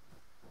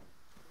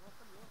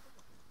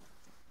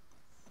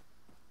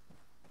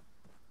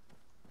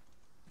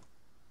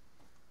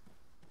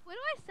 Where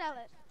do I sell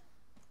it?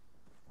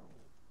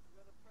 You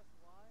gotta press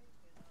Y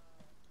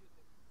and use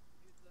it.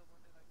 Use the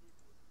one that I gave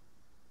you.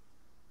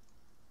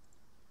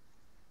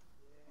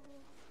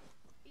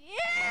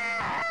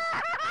 Yeah!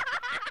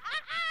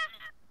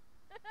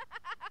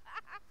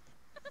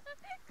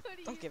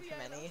 Cody, Don't use give the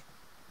him item. any.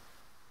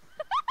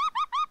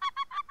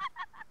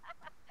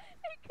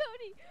 Hey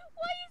Cody,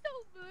 why are you so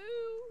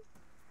blue?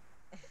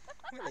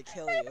 I'm gonna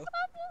kill Hey, you. Bubble.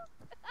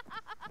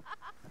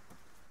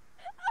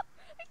 Oh,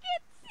 I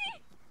can't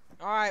see.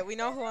 Alright, we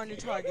know who our new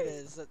target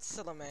is. That's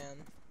Scylla Man.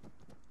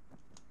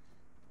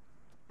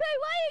 Hey,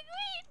 why are you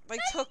green? They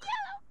Not took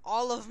yellow.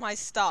 all of my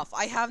stuff.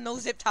 I have no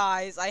zip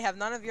ties. I have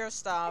none of your I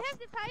stuff. have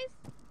the ties.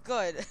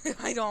 Good.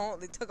 I don't.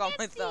 They took all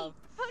my Can't see. stuff.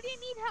 Cody, I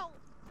need help.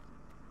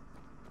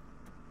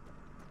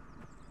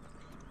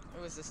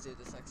 Who is this dude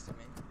that's next to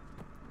me?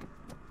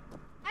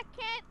 I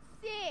can't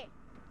see.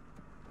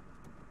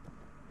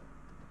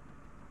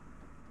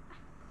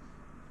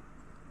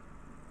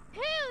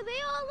 Ew,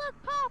 they all look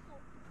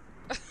purple.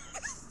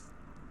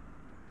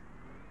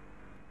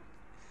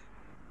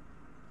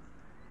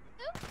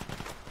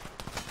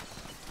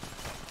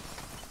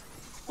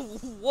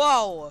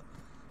 Whoa!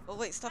 Oh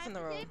wait, stuff in the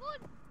I'm road.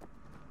 disabled.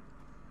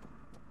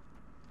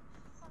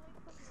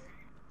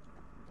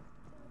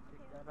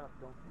 Pick that up,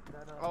 don't pick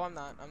that up. Oh, I'm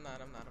not. I'm not.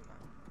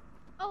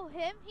 Oh,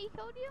 him? He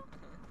killed you?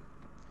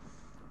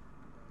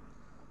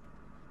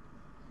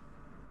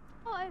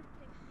 Oh,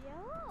 everything's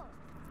yellow.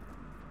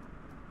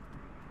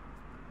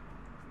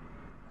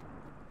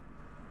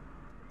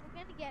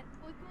 We're going to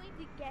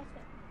get him.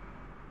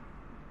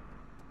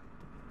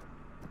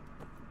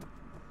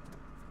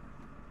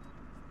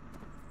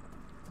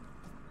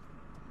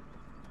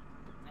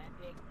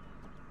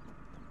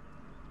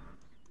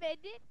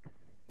 Medic.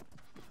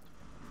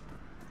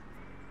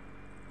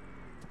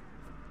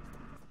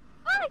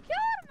 Oh, I killed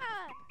him,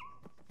 man!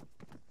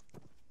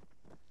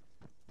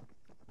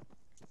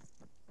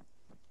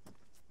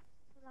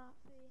 Not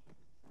free.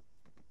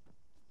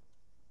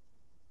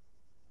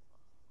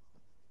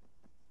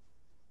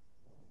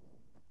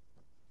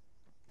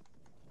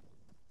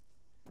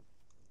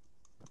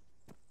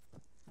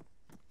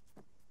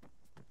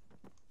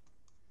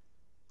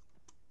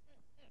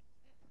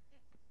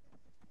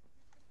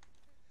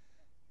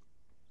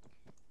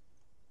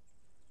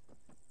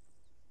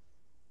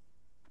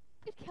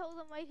 Just kill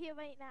them right here,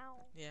 right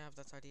now. Yeah,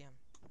 that's RDM.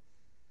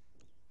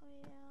 Oh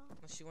yeah.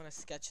 Unless you want to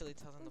sketchily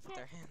tell them to put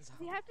their hands up.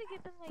 We have to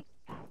get them like.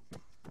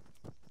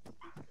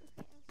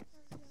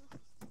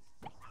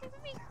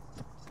 Give me.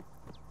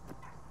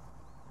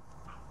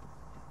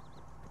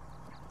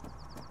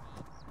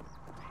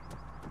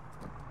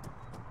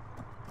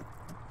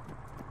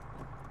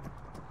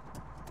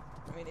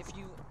 I mean, if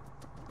you...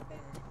 I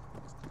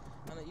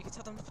don't know, you can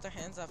tell them to put their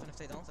hands up, and if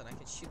they don't, then I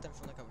can shoot them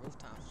from like a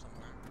rooftop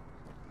somewhere.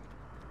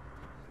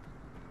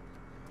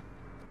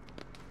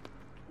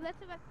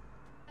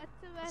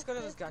 Let's go to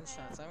those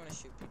gunshots. I want to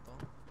shoot people.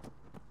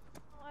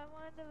 Oh, I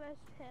wanted to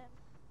arrest him.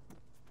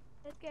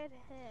 Let's get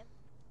him.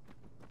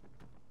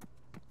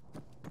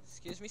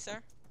 Excuse me,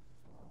 sir?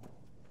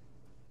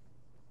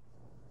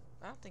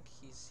 I don't think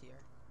he's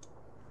here.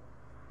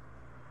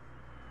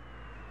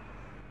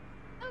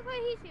 Okay,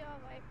 he's here,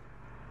 alright.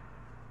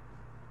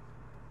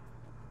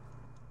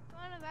 You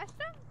wanna arrest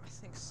him? I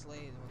think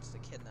Slade wants to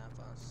kidnap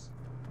us.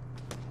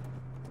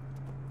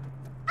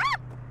 Ah!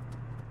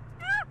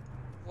 Ah!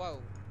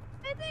 Whoa.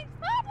 This thing's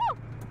purple!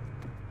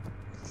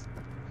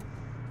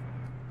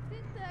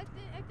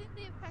 I think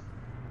the effects.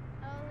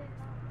 Oh, it's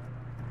not.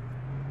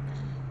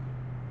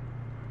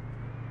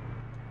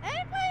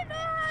 Anybody know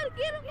how to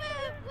get away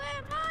with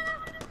Grandmama?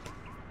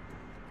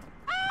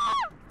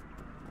 Ah!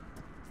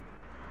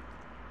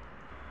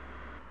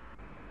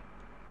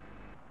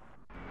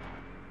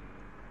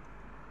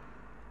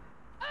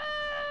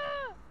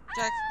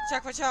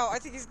 Jack, watch out! I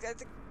think he's...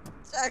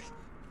 Jack!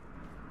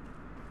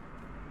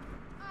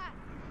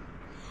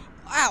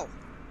 Ow!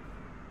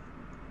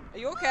 Are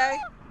you okay?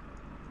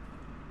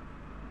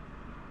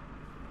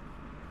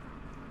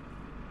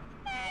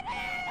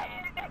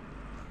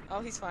 Oh,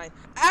 he's fine.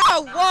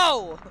 Ow!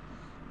 Whoa!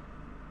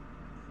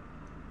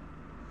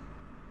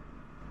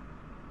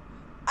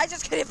 I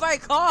just got hit by a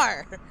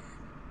car!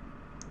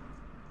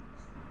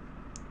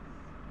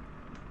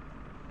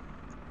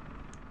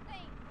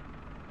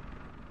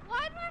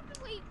 Why do I have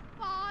to wait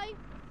 5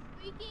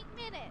 freaking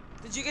minutes?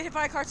 Did you get hit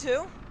by a car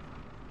too?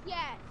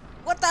 Yes.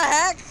 What the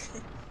heck?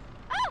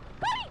 Oh,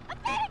 buddy! A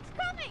medic's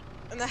coming!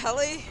 In the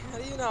heli? How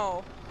do you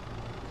know?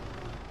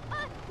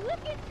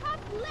 Look at top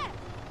left.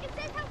 It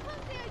says how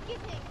close they are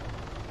getting.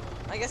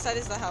 I guess that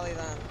is the heli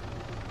then.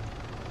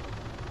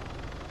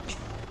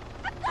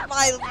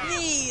 My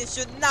knee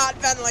should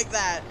not bend like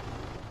that.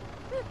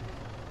 Dude,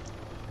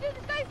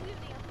 this guy's losing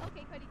him.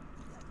 Okay, Cody.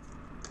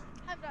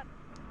 I'm done.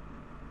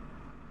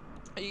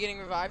 Are you getting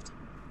revived?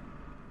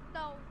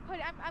 No,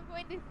 Cody, I'm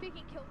going to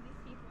freaking kill these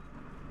people.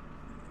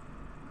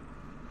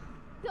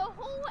 The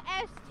whole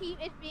S team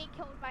is being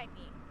killed by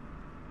me.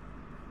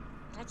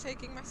 I'm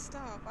taking my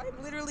stuff.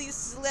 I'm literally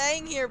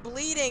laying here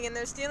bleeding and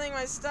they're stealing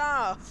my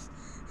stuff.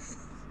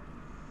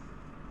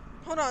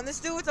 Hold on, this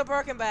dude with the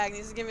Birkin bag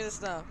needs to give me the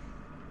stuff.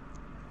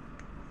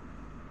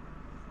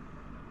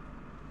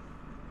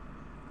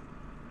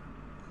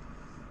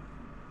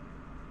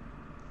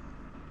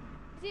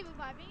 Is he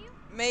reviving you?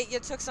 Mate, you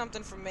took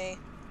something from me.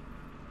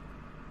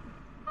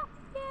 Oh,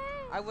 yay.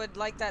 I would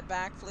like that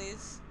back,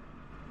 please.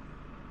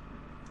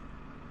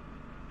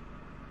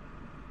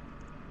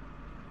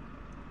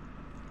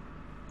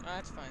 Oh,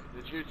 that's fine.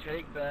 Did you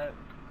take that?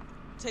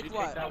 Take Did you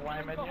what? Take that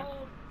wine menu?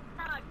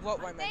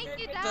 What wine menu? Thank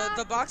you, The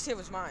Doc. box here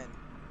was mine.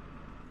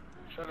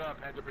 Shut up,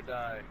 hands up or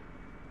die.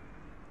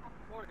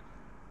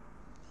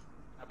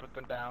 I put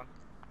them down.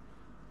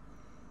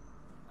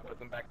 I put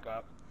them back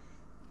up.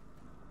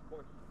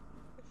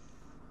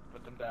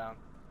 Put them down.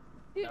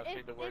 Dude, Now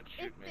say the word,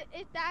 shoot me.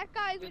 if that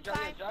guy was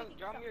buying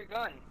Drum your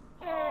gun.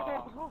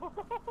 Oh.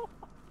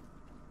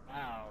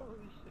 Wow.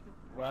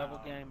 Rival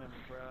gaming,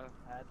 bro.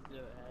 Had to do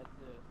it, had to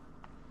do it.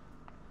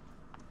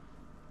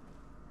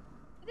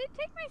 Did they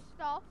take my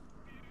stuff?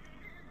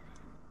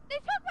 They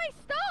took my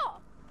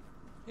stuff!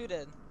 Who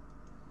did?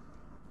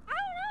 I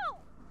don't know!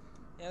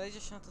 Yeah, they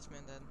just shot this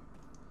man dead.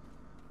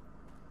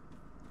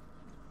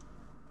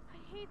 I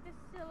hate this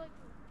silly.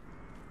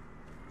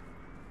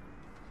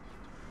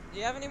 Do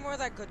you have any more of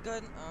that good?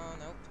 Oh,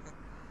 nope.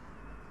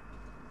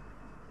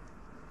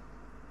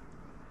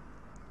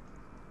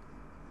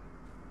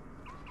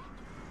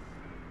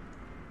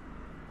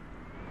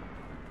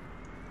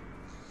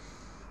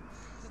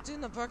 The dude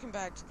in the Birkin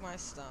bag took my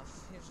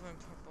stuff. He was wearing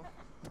purple.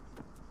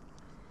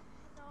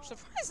 No, I'm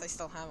surprised I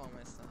still have all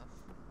my stuff.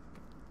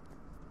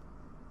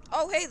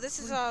 Oh, hey, this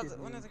is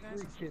one of the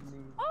guys. 3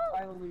 kidneys. Oh!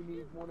 I only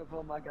need one of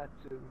them. I got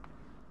 2.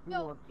 Who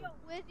Yo, wants them?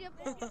 where's your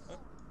bed? We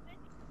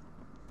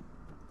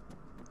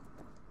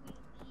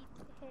need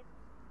him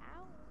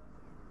out.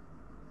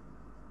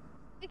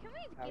 Hey, can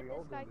we How get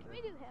y'all this guy? doing Can we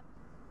today? do him?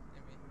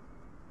 Maybe.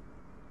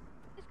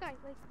 This guy,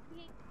 like,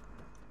 he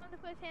on the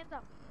first hands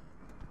up.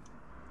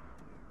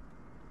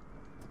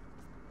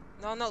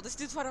 No, this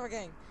dude's part of our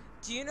gang.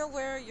 Do you know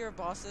where your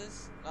boss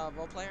is,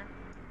 role player?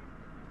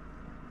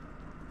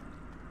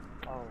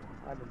 Oh,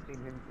 I haven't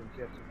seen him since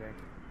yesterday.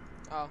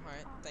 Oh,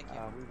 alright, thank you.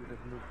 We were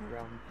just moving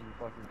around some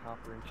fucking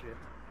copper and shit.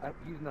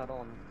 He's not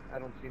on. I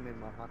don't see him in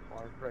my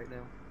hotbar right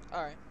now.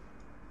 Alright.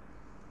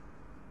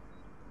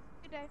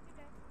 Good day, good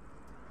day.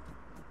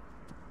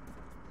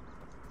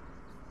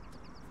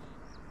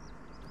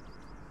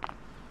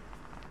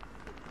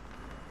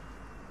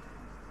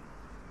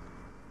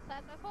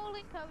 That's a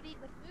calling Cody,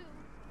 let's move.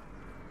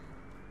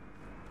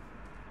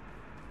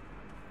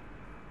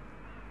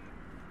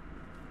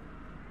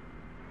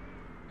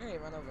 Hey,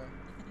 run over.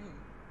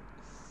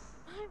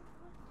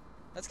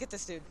 Let's get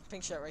this dude.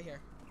 Pink shirt right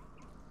here.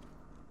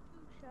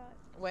 Two shot.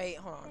 Wait,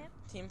 hold on. Him?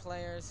 Team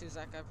players, who's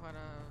that guy part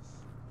of?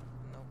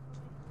 Nope.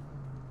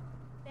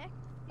 Nick?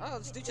 Oh,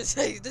 this dude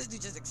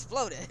just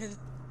exploded.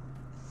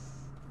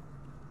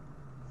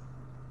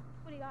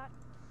 What do you got?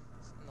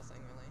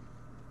 Nothing really.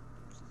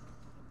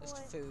 Just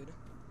What? food.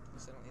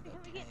 So I don't Hey, need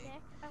can to we get pay.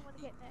 Nick? I want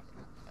to get Nick.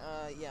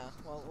 Yeah.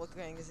 Well, what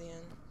gang is he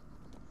in?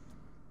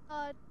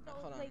 No,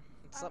 Hold on. like,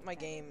 Let's let my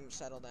game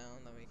settle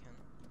down, then we can.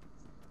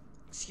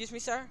 Excuse me,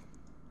 sir?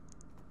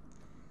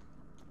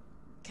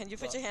 Can you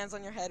put What? your hands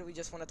on your head? We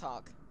just want to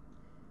talk.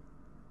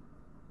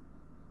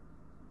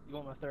 You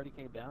want my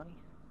 30K bounty?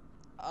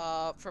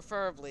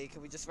 Preferably.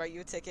 Could we just write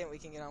you a ticket and we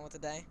can get on with the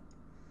day?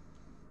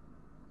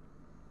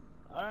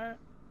 Alright.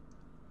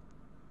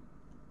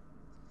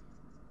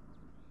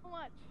 How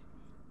much?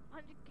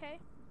 100K?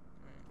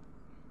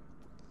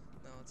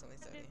 No, it's only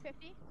 30.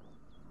 150?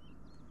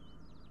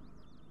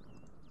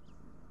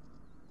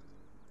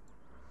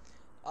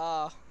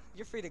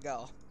 You're free to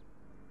go.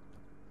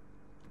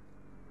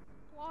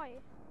 Why?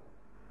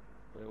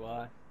 Wait,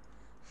 why?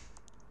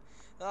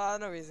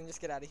 No reason.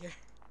 Just get out of here.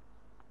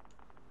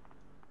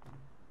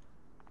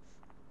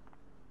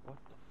 What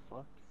the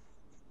fuck?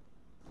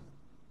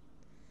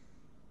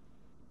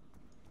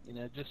 You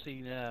know, just so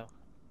you know,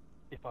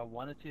 if I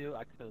wanted to,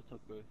 I could have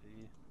took both of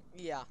you.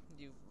 Yeah,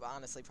 you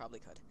honestly probably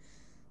could.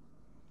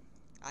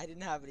 I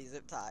didn't have any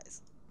zip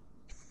ties.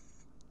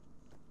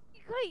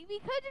 We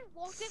could just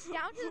walk him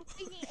down to the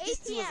freaking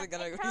ATM. He wasn't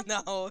gonna. and tell him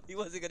No, he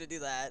wasn't gonna do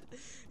that.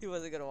 He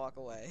wasn't gonna walk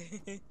away.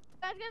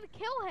 I was gonna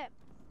kill him.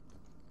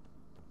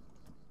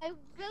 I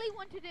really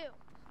want to do.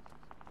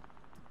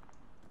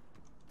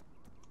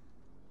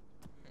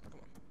 Come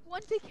on.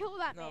 Want to kill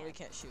that man. No, we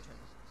can't shoot him.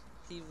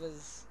 He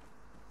was.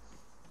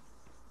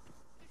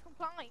 He's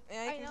complying.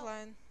 Yeah, I he know.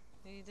 complied.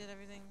 He did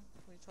everything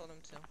we told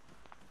him to.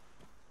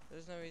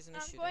 There's no reason to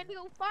I'm shoot going him. to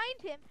go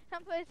find him. So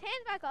I'm put his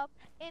hands back up,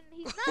 and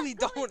he's not. We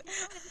going don't to, I'm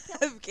gonna kill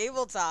him. have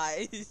cable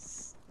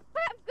ties.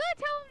 But I'm gonna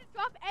tell him to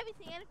drop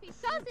everything, and if he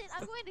doesn't,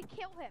 I'm going to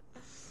kill him.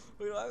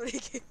 We don't have any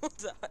cable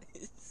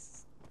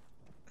ties.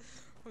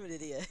 I'm an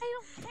idiot. I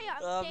don't care.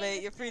 I'm Mate,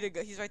 staying you're with free him. to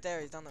go. He's right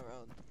there. He's down the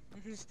road.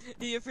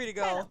 You're free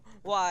to Right go. up.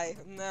 Why?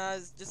 Nah,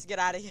 just get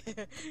out of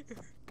here.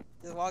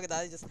 Just walk it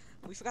out.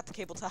 We forgot the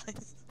cable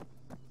ties.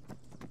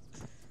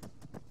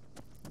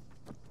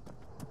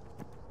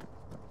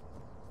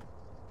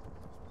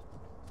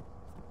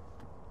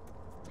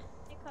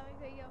 They're coming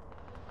for you.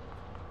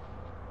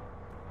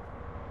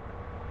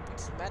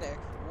 It's medic.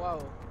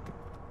 Whoa.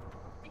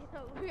 You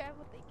know, we have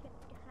what they can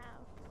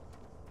have.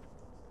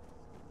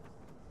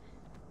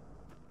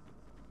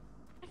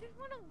 I just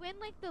want to win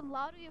like the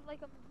lottery of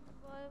like $1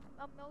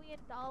 million,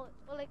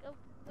 or like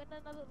win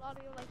another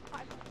lottery of like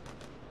 500.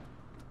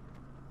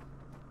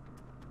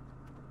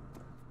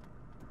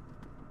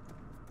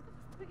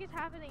 What the frick is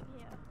happening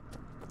here?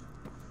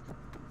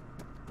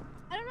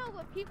 I don't know,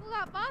 but people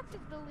got boxes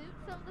to loot,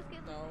 so let's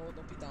get. No,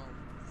 don't be dumb.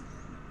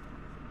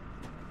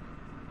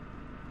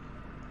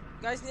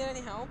 You guys need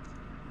any help?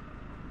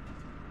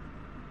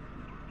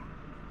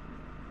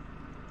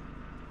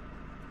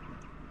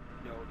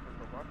 Yo, since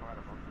the Wi-Fi had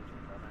a bunch of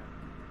shit, man.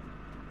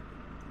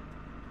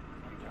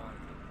 I'm telling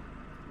you.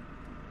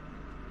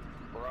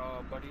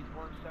 Bro, but he's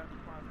worth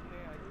 75K.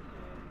 I just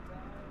said he's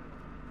died.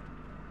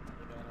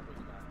 Yeah,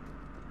 nobody's died.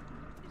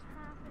 What just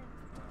happened?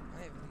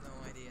 I have no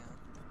idea.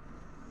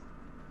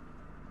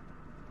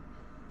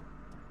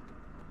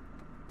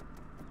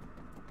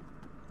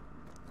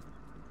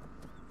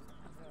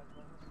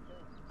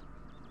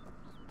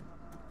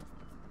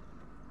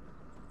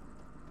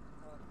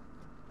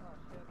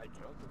 I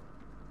killed him.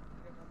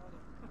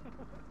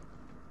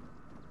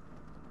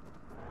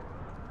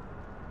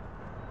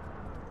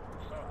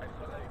 So I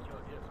saw that he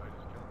killed you, so I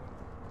just killed him.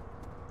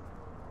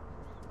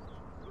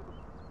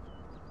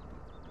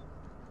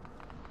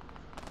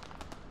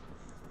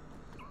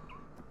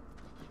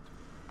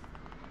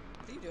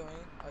 What are you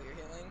doing? Oh, you're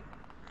healing?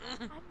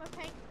 I'm a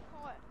tank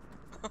support.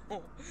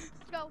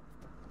 Let's go.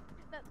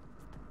 That...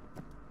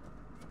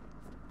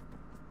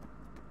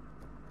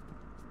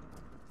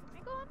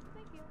 Hang on,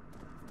 thank you.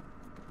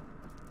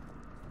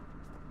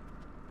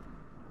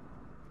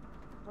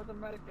 Where's the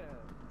medic at?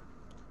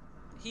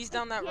 He's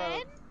down that road.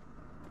 Again?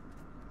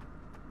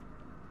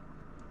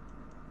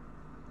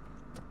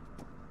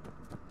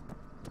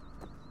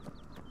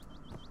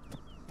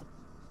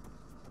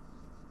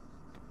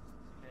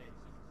 Hey,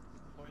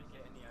 before you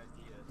get any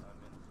ideas, I'm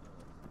in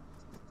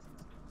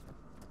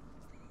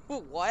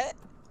What? Hey,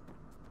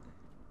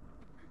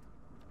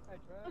 I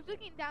Trav. was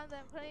looking down there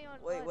and putting on.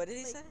 Wait, what did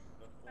he say?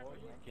 Before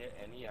you get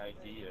any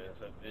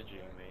ideas of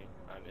vidging me,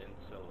 I'm in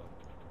Scylla.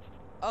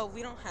 Oh,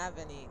 we don't have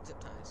any zip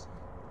ties.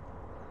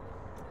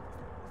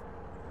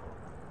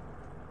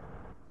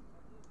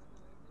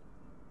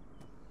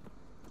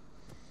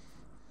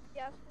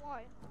 Yes,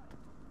 why?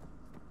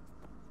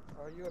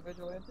 Are you a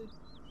vigilante?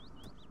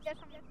 Yes,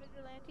 I'm a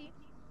vigilante.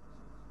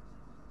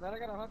 Man, I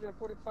got a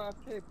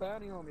 145k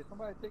bounty on me.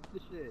 Somebody take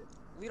this shit.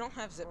 We don't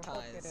have zip I'm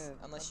fucking ties,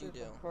 unless you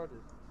do.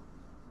 charges.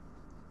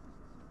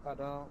 I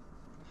don't.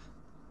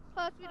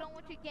 Plus, we don't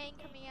want your gang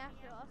coming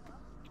after us.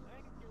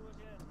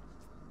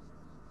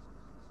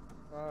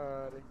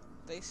 Alrighty.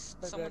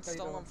 Someone Jack, how you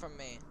stole them doing? from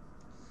me.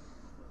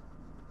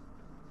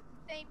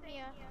 Same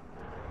here.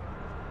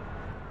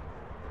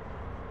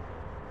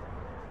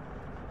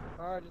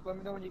 Alright, just let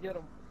me know when you get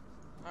them.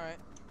 Alright.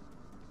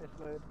 It's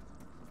laid.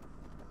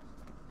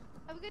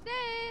 Have a good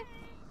day.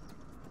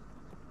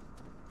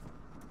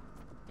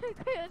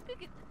 Okay, let's go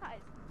get the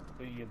ties.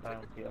 Who you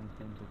bounty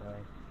hunting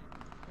today?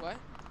 What?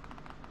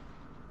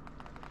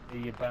 Who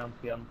you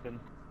bounty hunting?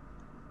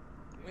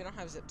 We don't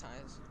have zip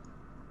ties.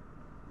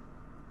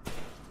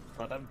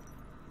 Pardon?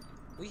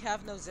 We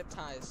have no zip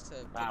ties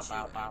to Bow, put you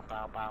bow, in. bow,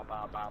 bow, bow,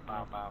 bow, bow,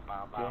 bow, bow,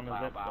 bow, You bow, want a bow,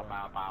 zip bow, line?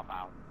 bow, bow,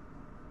 bow.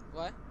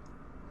 What?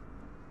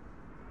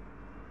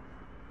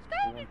 You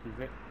want a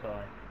zip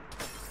tie?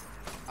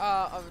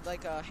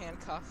 Like a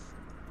handcuff.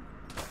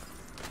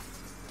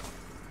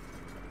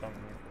 Don't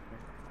need it.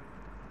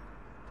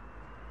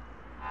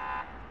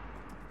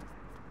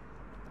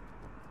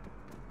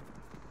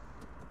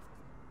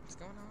 What's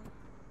going on?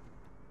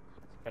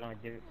 Can I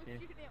give it to you?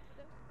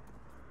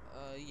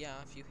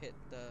 Yeah, if you hit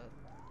the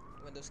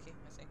Windows key,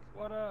 I think.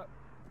 What up?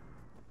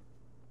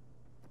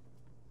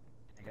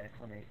 Okay,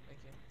 funny. Thank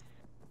you.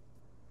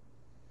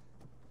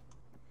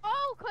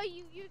 Oh, okay,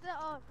 you use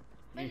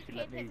the You should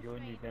let me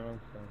join you now,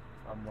 so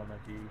I'm one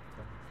of you.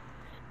 So.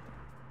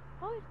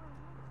 Oh, it's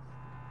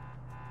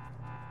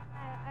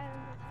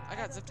I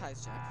got zip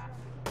ties, Jack.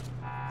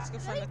 Let's go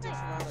find that dude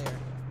from earlier.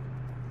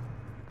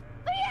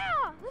 Oh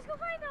yeah! Let's go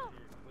find out!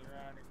 Clear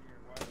out of here.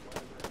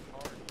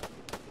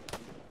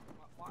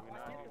 Why is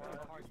there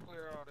a party? Why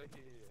clear out of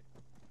here?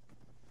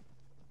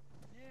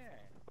 Yeah.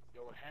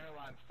 Yo,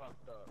 hairline's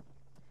fucked up.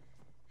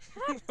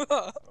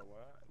 Oh,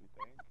 what? You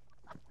think?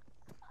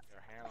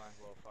 Your hairline's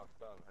a little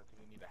fucked up. I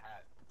think you need a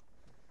hat.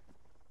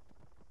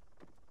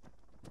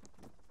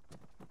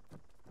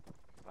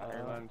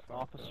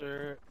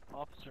 Officer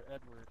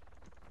Edward.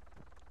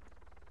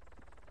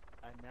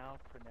 I now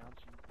pronounce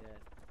you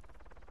dead.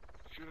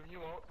 Shoot him, you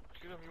won't.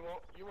 Shoot him, you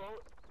won't. You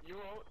won't. You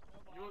won't.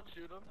 You won't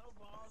shoot him. No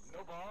balls.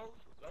 No balls.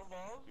 No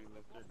balls. You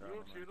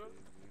won't shoot him.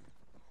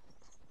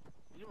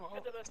 You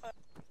won't.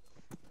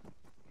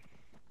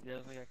 Yeah,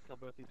 I think I can kill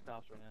both these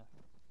cops right now.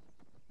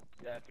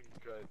 Yeah, I think you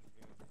could.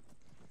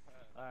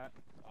 Alright.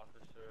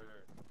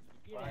 Officer.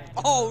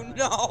 Oh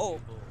no!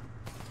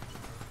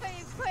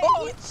 Crazy,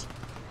 Oh, crazy.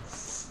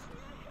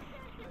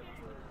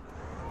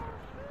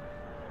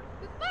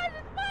 Good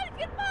bodies,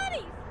 good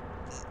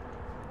bodies!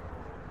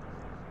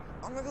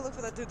 I'm gonna go look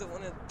for that dude that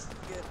wanted to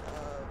get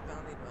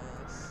bounty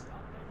my ass.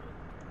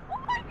 Oh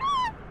my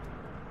god!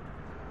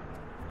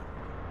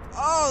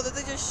 Oh, did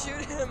they just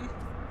shoot him?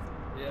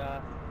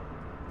 Yeah.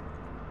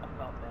 I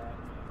felt bad.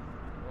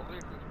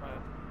 Release this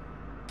man.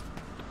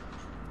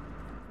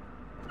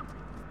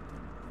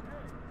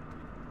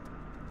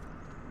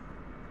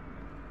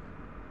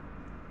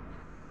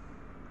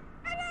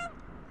 Get him!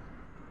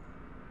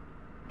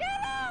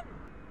 Get him!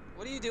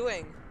 What are you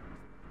doing?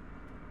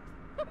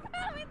 I'm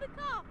following the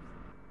cops!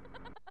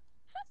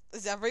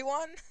 Is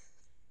everyone?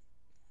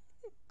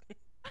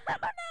 I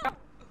don't know!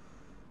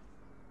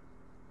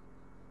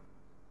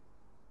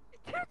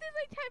 There's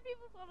like 10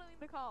 people following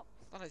the cops.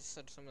 I thought I just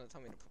said someone to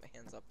tell me to put my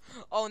hands up.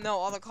 Oh no,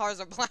 all the cars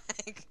are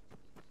black.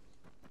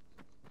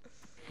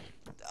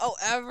 Oh,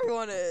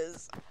 everyone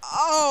is.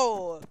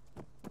 Oh!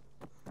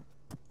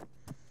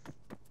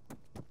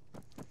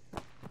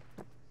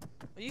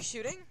 Are you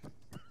shooting?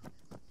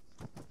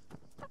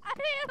 I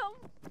am!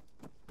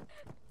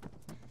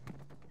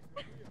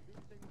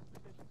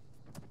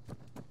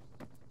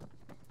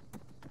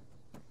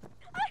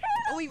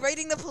 Are we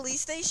raiding the police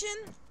station?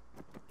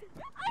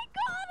 I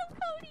got him,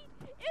 Cody!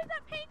 It was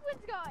that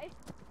Penguins guy!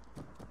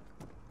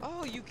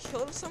 Oh, you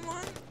killed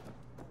someone?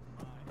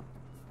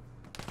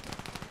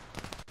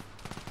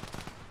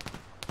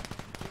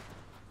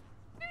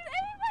 Dude,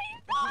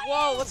 everybody's dying!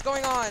 Whoa, what's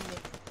going on?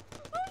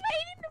 We're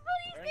raiding the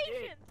police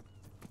station!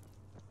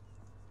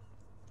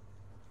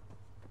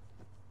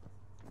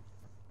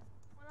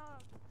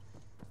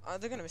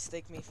 They're gonna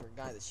mistake me for a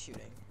guy that's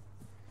shooting.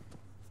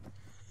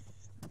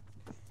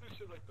 This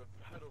shit like the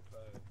battle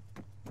pass.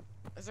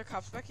 Is there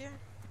cops back here?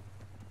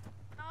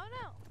 Oh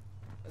no.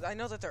 I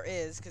know that there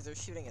is, because they're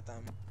shooting at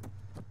them.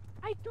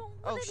 I don't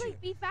Oh, want to shoot.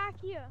 like be back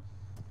here.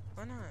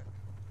 Why not?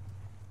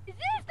 Is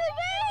this the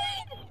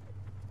raid?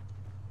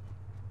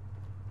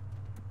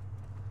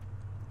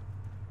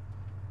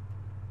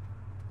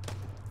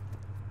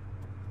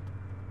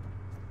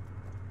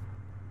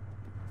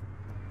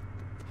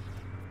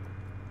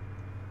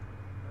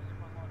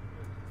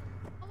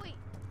 Oh wait.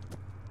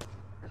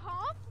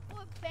 Comp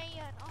or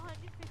ban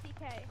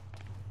 150k?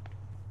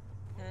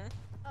 Hmm?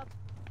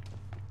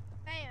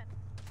 Ban.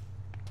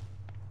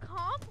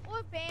 Comp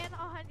or ban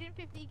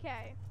 150k?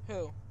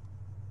 Who?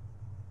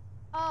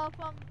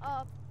 From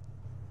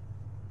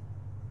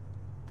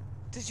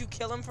Did you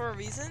kill him for a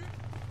reason?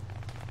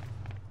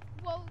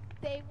 well,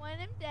 they want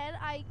him dead.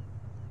 I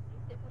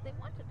did what they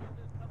wanted.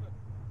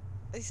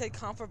 They said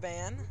comp or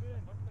ban?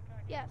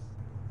 Yes.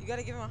 You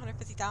gotta give him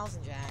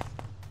 150,000, Jack.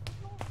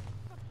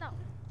 No.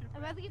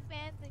 I'd rather get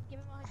banned than give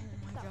him Oh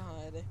 150,000. my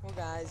god. Well,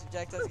 guys,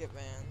 Jack does get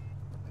banned.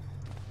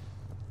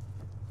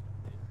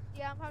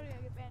 Yeah, I'm probably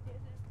gonna get banned here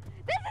soon.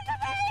 This is a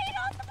raid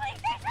on the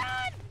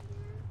PlayStation!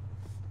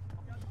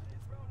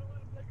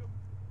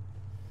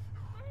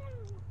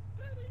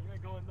 You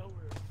ain't going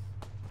nowhere.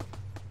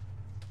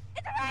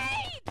 It's a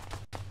raid!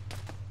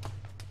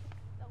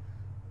 No.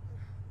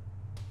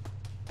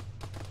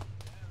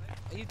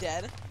 Are you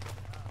dead?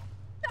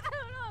 I don't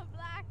know, I'm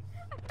black.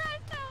 I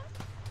passed out.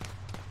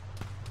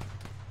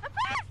 I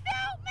passed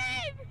out,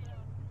 man!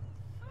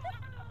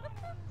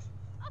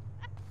 I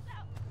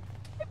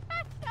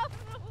passed out.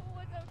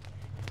 What the...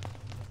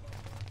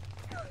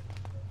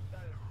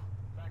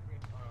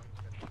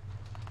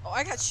 Oh,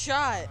 I got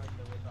shot.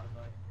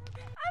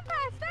 I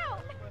passed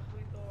out.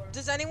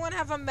 Does anyone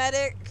have a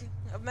medic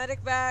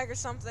bag or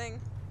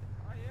something?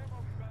 Oh, I'm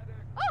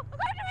going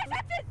to my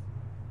senses!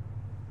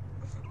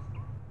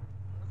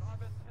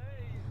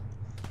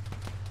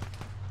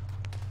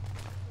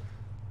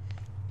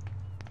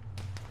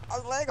 I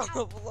was laying on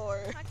the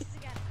floor. Unconscious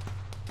again.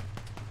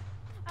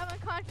 I'm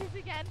unconscious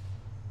again.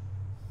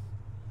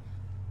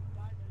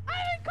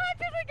 I'm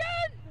unconscious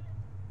again!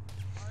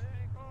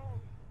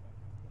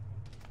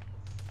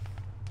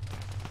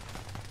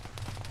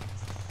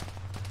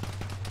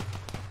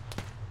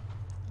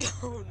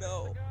 Oh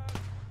no.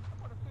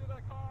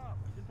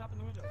 Just hop in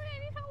the window. Dude, I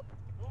need help.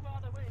 Move out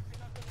of the way if you're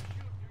not gonna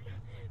shoot. You're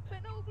useless. But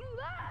no blue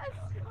lights.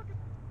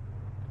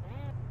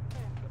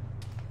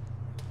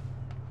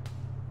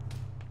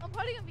 I'm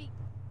probably gonna be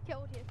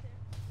killed here soon.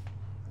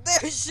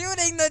 They're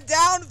shooting the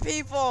down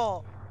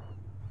people.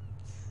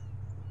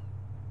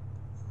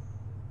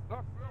 Oh,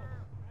 I'm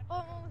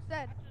almost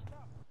dead.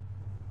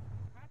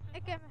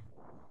 Okay.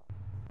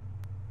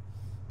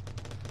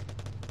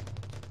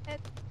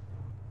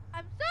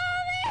 I'm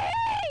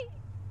sorry!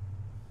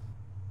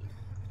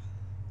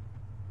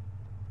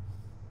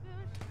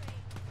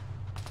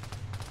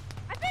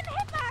 I've been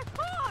hit by a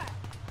car!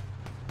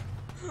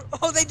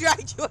 Oh, they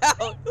dragged you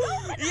out.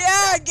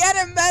 Yeah, get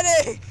him,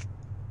 medic.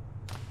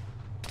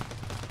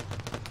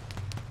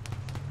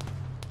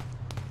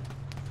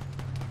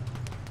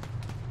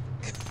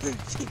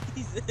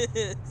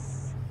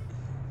 Jesus.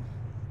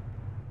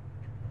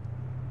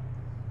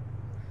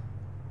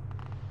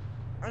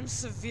 I'm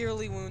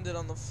severely wounded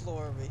on the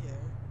floor over here.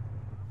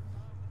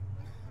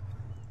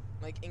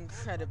 Like,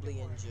 incredibly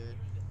injured.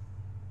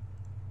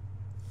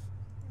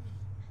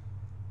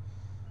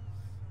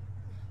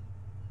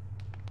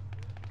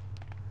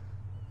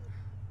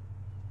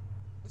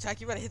 Jack,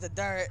 you better hit the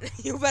dirt.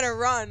 You better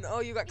run. Oh,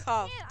 you got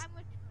cuffed. I'm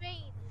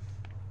restrained.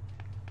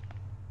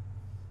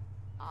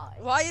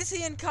 Why is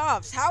he in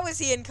cuffs? How is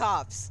he in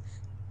cuffs?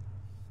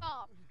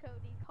 Cops,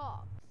 Cody,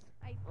 cops.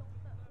 I don't know.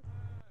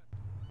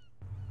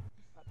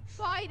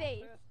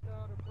 Fridays.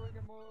 Bring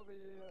him over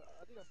here.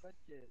 I think I bet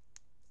it.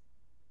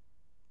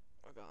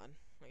 Oh god,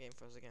 my game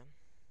froze again.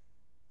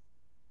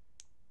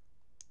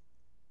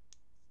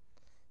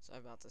 Sorry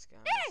about this,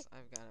 guys.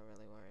 I've got it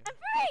really worried. I'm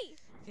free!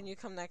 Can you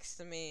come next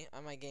to me?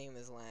 My game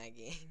is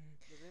lagging.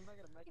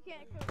 You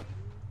can't, Cody.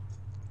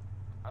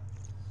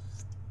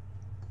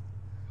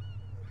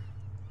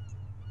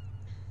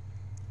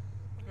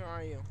 Where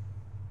are you?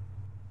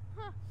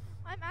 Huh.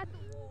 I'm at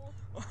the wall.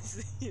 Oh, I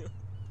see you.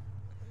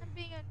 I'm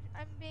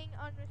being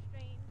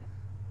unrestrained.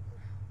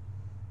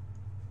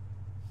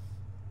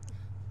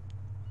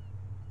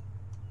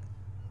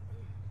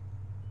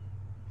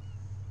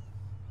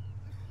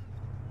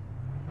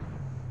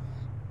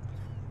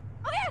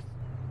 Oh yes!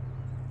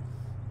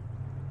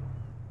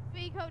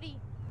 Free Cody.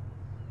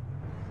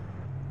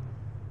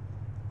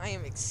 I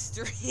am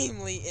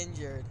extremely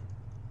injured.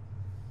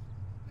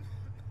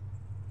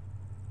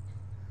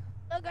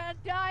 I'm gonna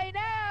die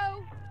now!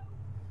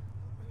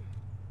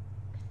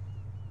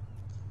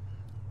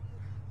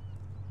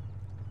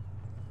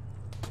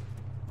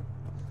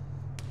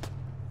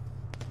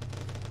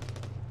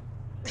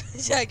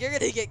 Jack, you're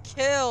gonna get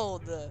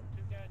killed.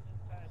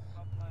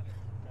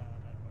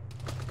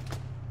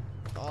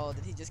 Oh,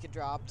 did he just get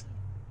dropped?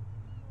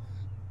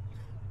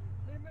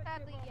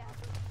 Sadly, yes.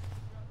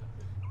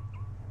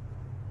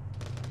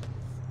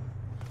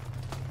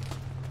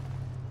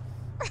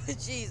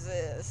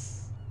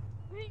 Jesus.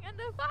 Being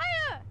under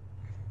fire!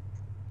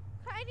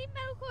 I need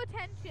medical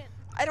attention.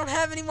 I don't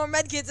have any more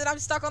medkits and I'm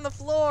stuck on the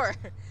floor.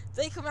 If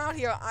they come out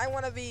here, I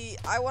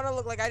wanna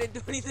look like I didn't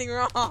do anything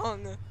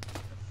wrong.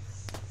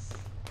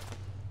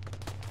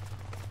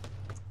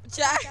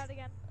 Jack! Out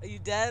again. Are you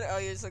dead? Oh,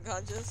 you're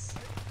unconscious?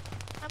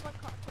 I'm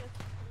unconscious.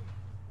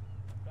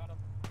 Got him.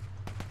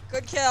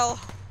 Good kill.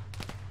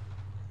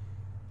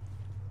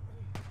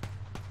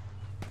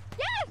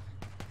 Yes!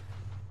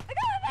 I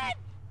got him in!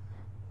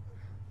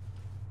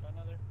 Got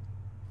another.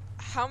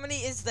 How many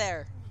is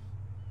there?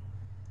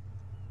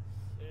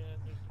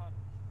 There's tons.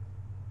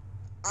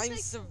 I'm like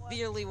four.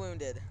 severely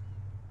wounded.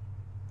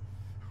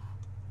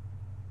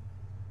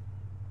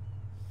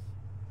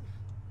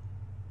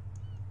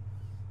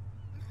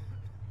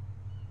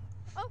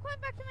 Oh, I'm going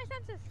back to my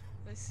senses.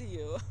 I see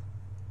you.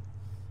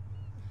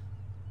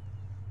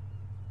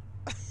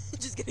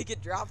 Just gonna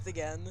get dropped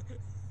again.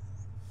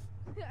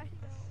 I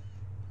know.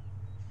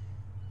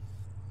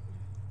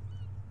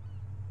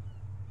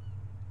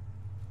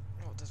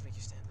 Oh, it does make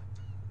you stand up.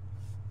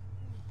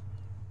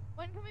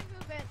 When can we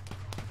move in?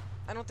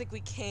 I don't think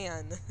we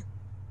can.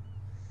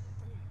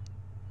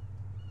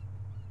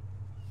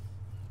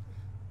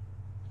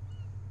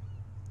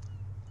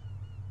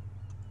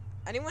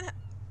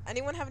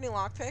 Anyone have any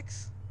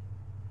lockpicks?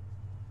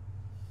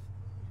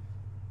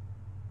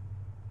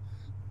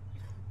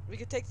 We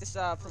could take this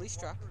police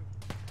truck.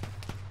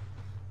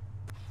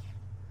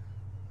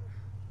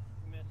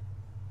 Missed.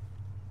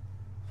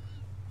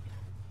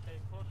 Okay,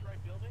 close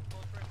right building.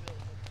 Close right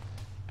building.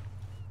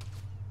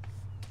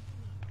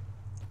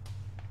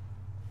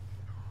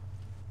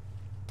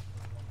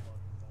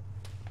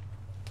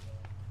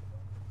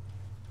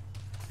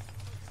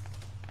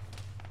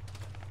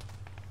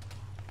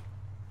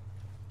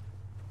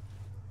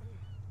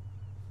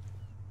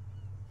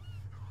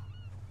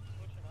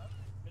 Pushing up.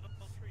 Middle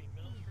tree.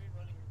 Middle tree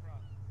running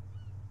across.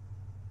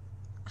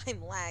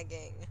 I'm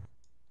lagging.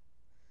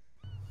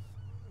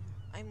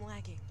 I'm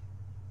lagging.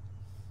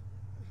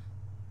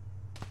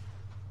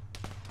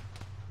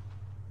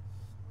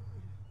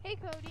 Hey,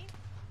 Cody.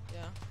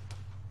 Yeah.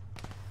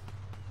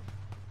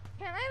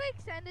 Can I,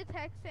 like, send a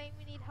text saying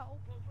we need help?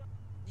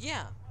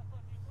 Yeah.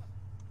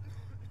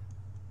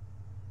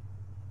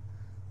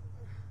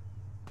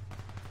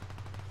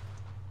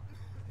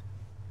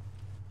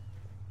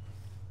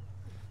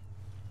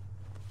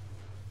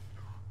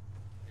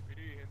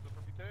 APD, hands up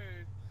from your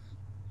taste.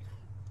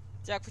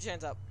 Jack, put your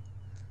hands up.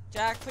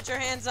 Jack, put your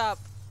hands up.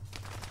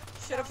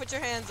 Should have put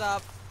your hands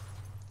up.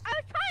 I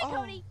was trying,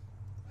 Oh. Cody.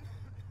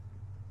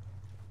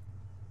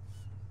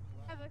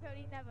 Never,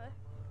 Cody, never.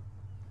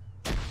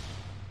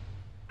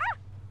 Ah!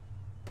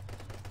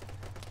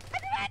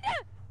 I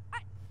did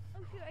oh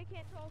shoot, I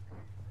can't talk.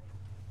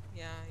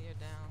 Yeah, you're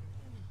down.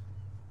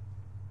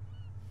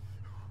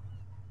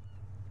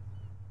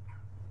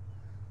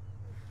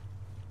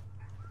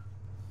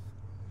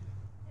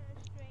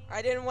 Strange.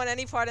 I didn't want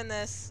any part in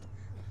this.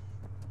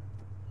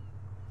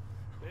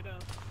 Stay down.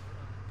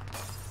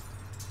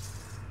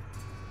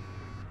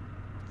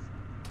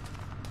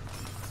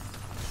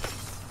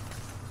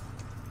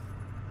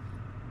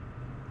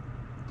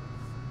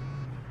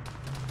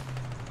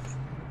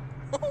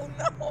 Oh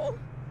no!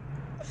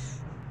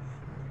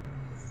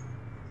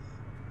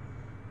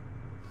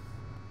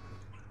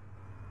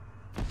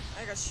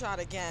 I got shot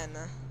again.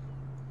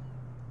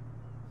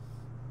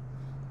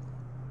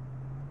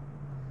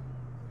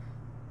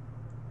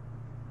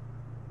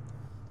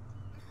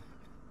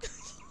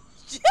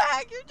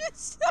 Jack, you're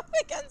just up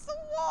against the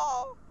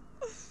wall.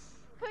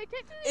 Cody,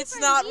 technically, It's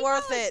if I not leave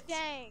worth our it.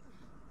 Gang,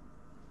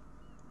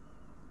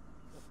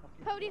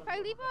 Cody, if I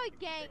leave our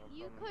gang,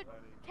 you could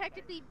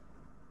technically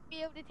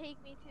be able to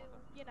take me to,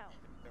 you know,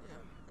 Yeah,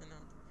 I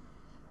know.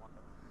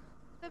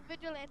 the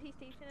vigilante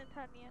station in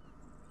Tunyon.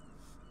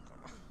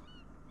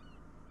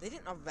 They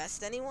didn't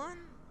arrest anyone?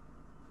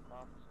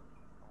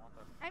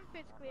 I'm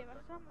physically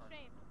arrested, so I'm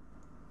ashamed.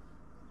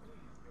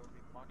 It will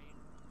be money,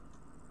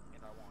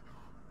 and I want it.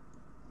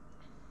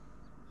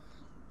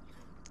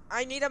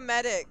 I need a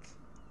medic.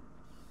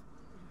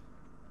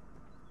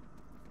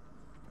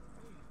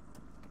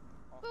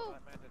 Also, Ooh.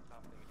 that man did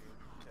nothing, dude.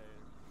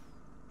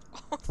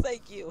 Because Oh,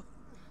 thank you.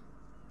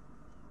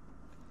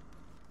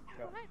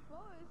 Go. Alright,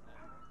 boys.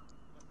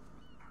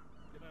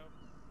 Get out.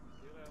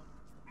 Get out.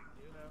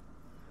 Get out.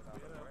 get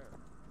out of where?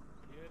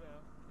 Get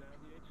out. Down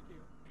the HQ.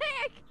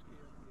 Hey, HQ.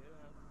 Get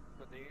out.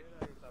 But the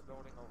HQ is that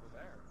building over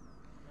there.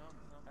 No,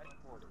 no.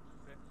 Headquarters.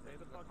 Stay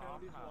the fuck out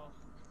of these walls.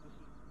 This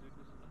is, dude,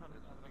 this is a This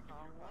is I'm the gonna give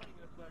you a warning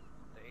in a sec.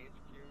 The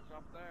HQ's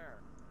up there.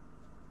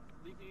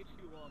 Leave the HQ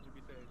walls or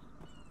be tased.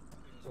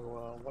 So,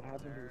 what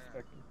happened to the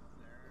Spectre?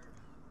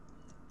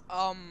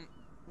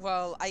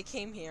 Well, I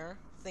came here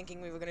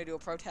thinking we were gonna do a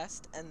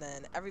protest, and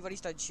then everybody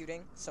started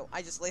shooting, so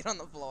I just laid on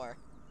the floor.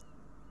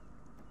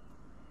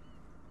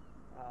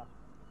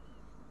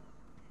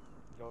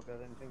 Y'all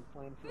got anything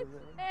planned for the day?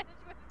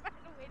 management found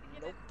a way to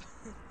get Nope.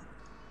 it.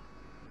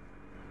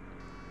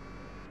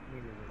 Me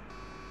neither.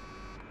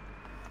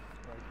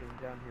 So I came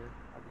down here.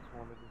 I just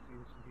wanted to see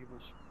some people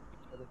shoot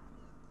each other.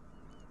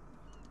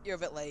 You're a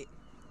bit late.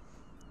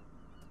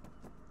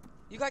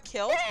 You got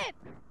killed? Shit!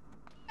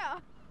 Yeah.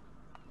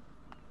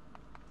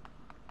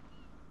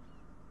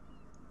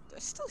 They're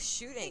still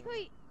shooting.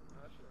 Wait,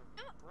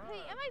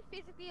 am I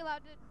physically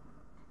allowed to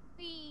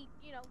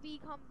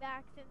come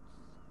back since?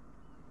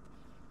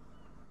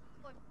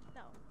 Or,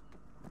 no.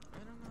 I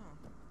don't know.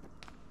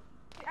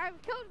 I was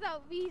killed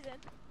without reason.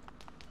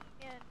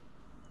 And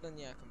Then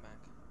yeah, come back.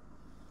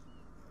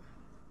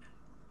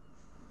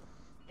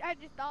 I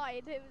just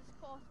died. It was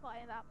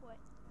crossfire at that point.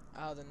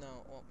 Oh, then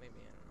no. Well, maybe,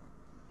 I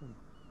don't know.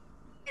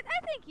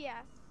 I think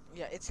yes.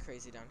 Yeah, it's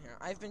crazy down here.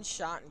 I've been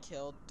shot and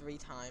killed 3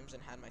 times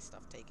and had my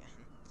stuff taken.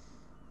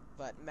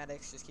 But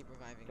medics just keep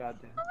reviving me.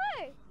 Goddamn. Oh,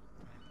 hey!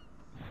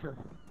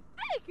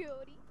 Hi,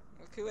 cutie.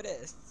 Look who it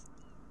is.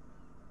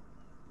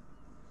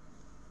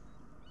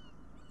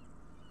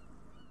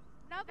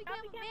 Now become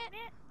a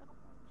man.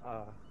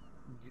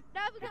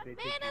 Now become did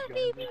they man take of your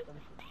the guns baby. or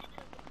something?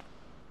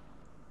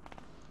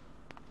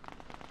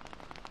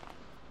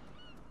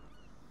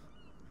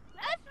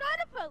 That's not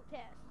a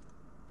protest.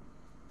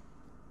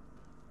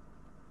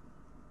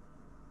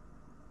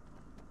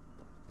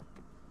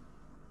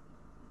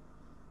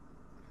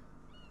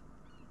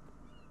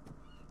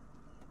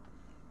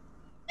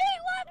 Hey,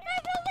 what?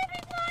 There's a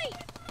living light!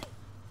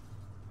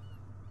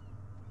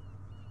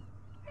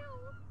 No.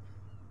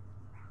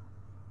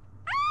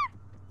 Ah!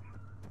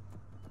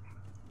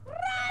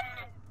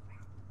 Run!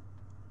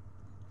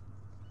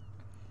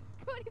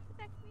 Cody,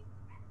 protect me.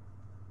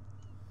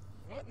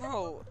 What? No,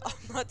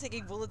 I'm not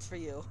taking bullets for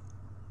you.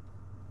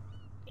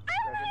 I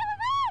don't know the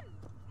gun!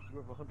 You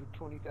have a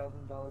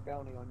 $120,000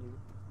 bounty on you.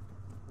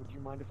 Would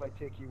you mind if I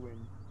take you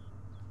in?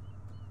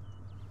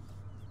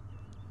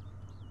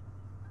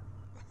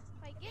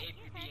 I get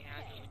APB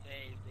hands 10K. over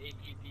tased.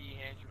 APB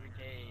hands over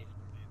tased.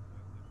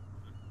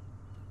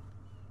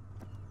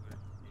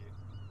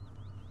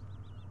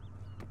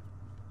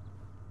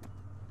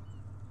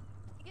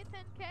 I get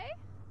 10K?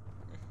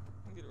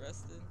 I'm get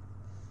arrested.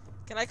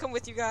 Can I come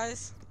with you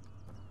guys?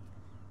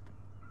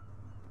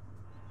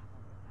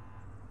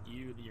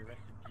 You, the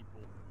arrested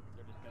people.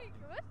 They're Hey,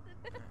 disgusting. arrested.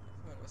 Alright,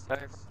 come on, arrest you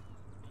Hey. guys.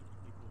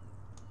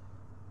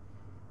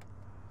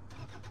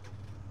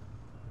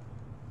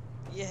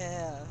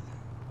 Yeah.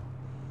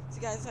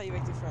 See, guys, how you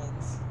make new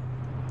friends.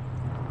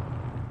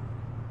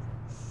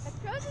 I've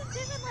chosen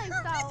different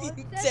lifestyle.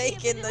 Being Instead of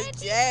taken the to vigilante,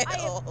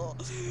 jail.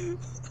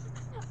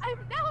 I'm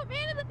now a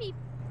man of the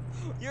people.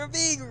 You're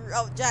being.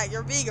 Oh, Jack,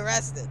 you're being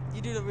arrested.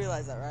 You do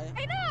realize that, right?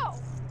 I know.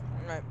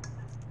 Alright.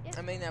 Yes,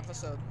 I made an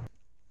episode.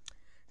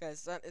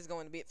 Guys, that is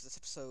going to be it for this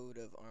episode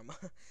of Arma.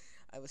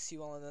 I will see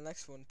you all in the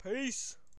next one. Peace.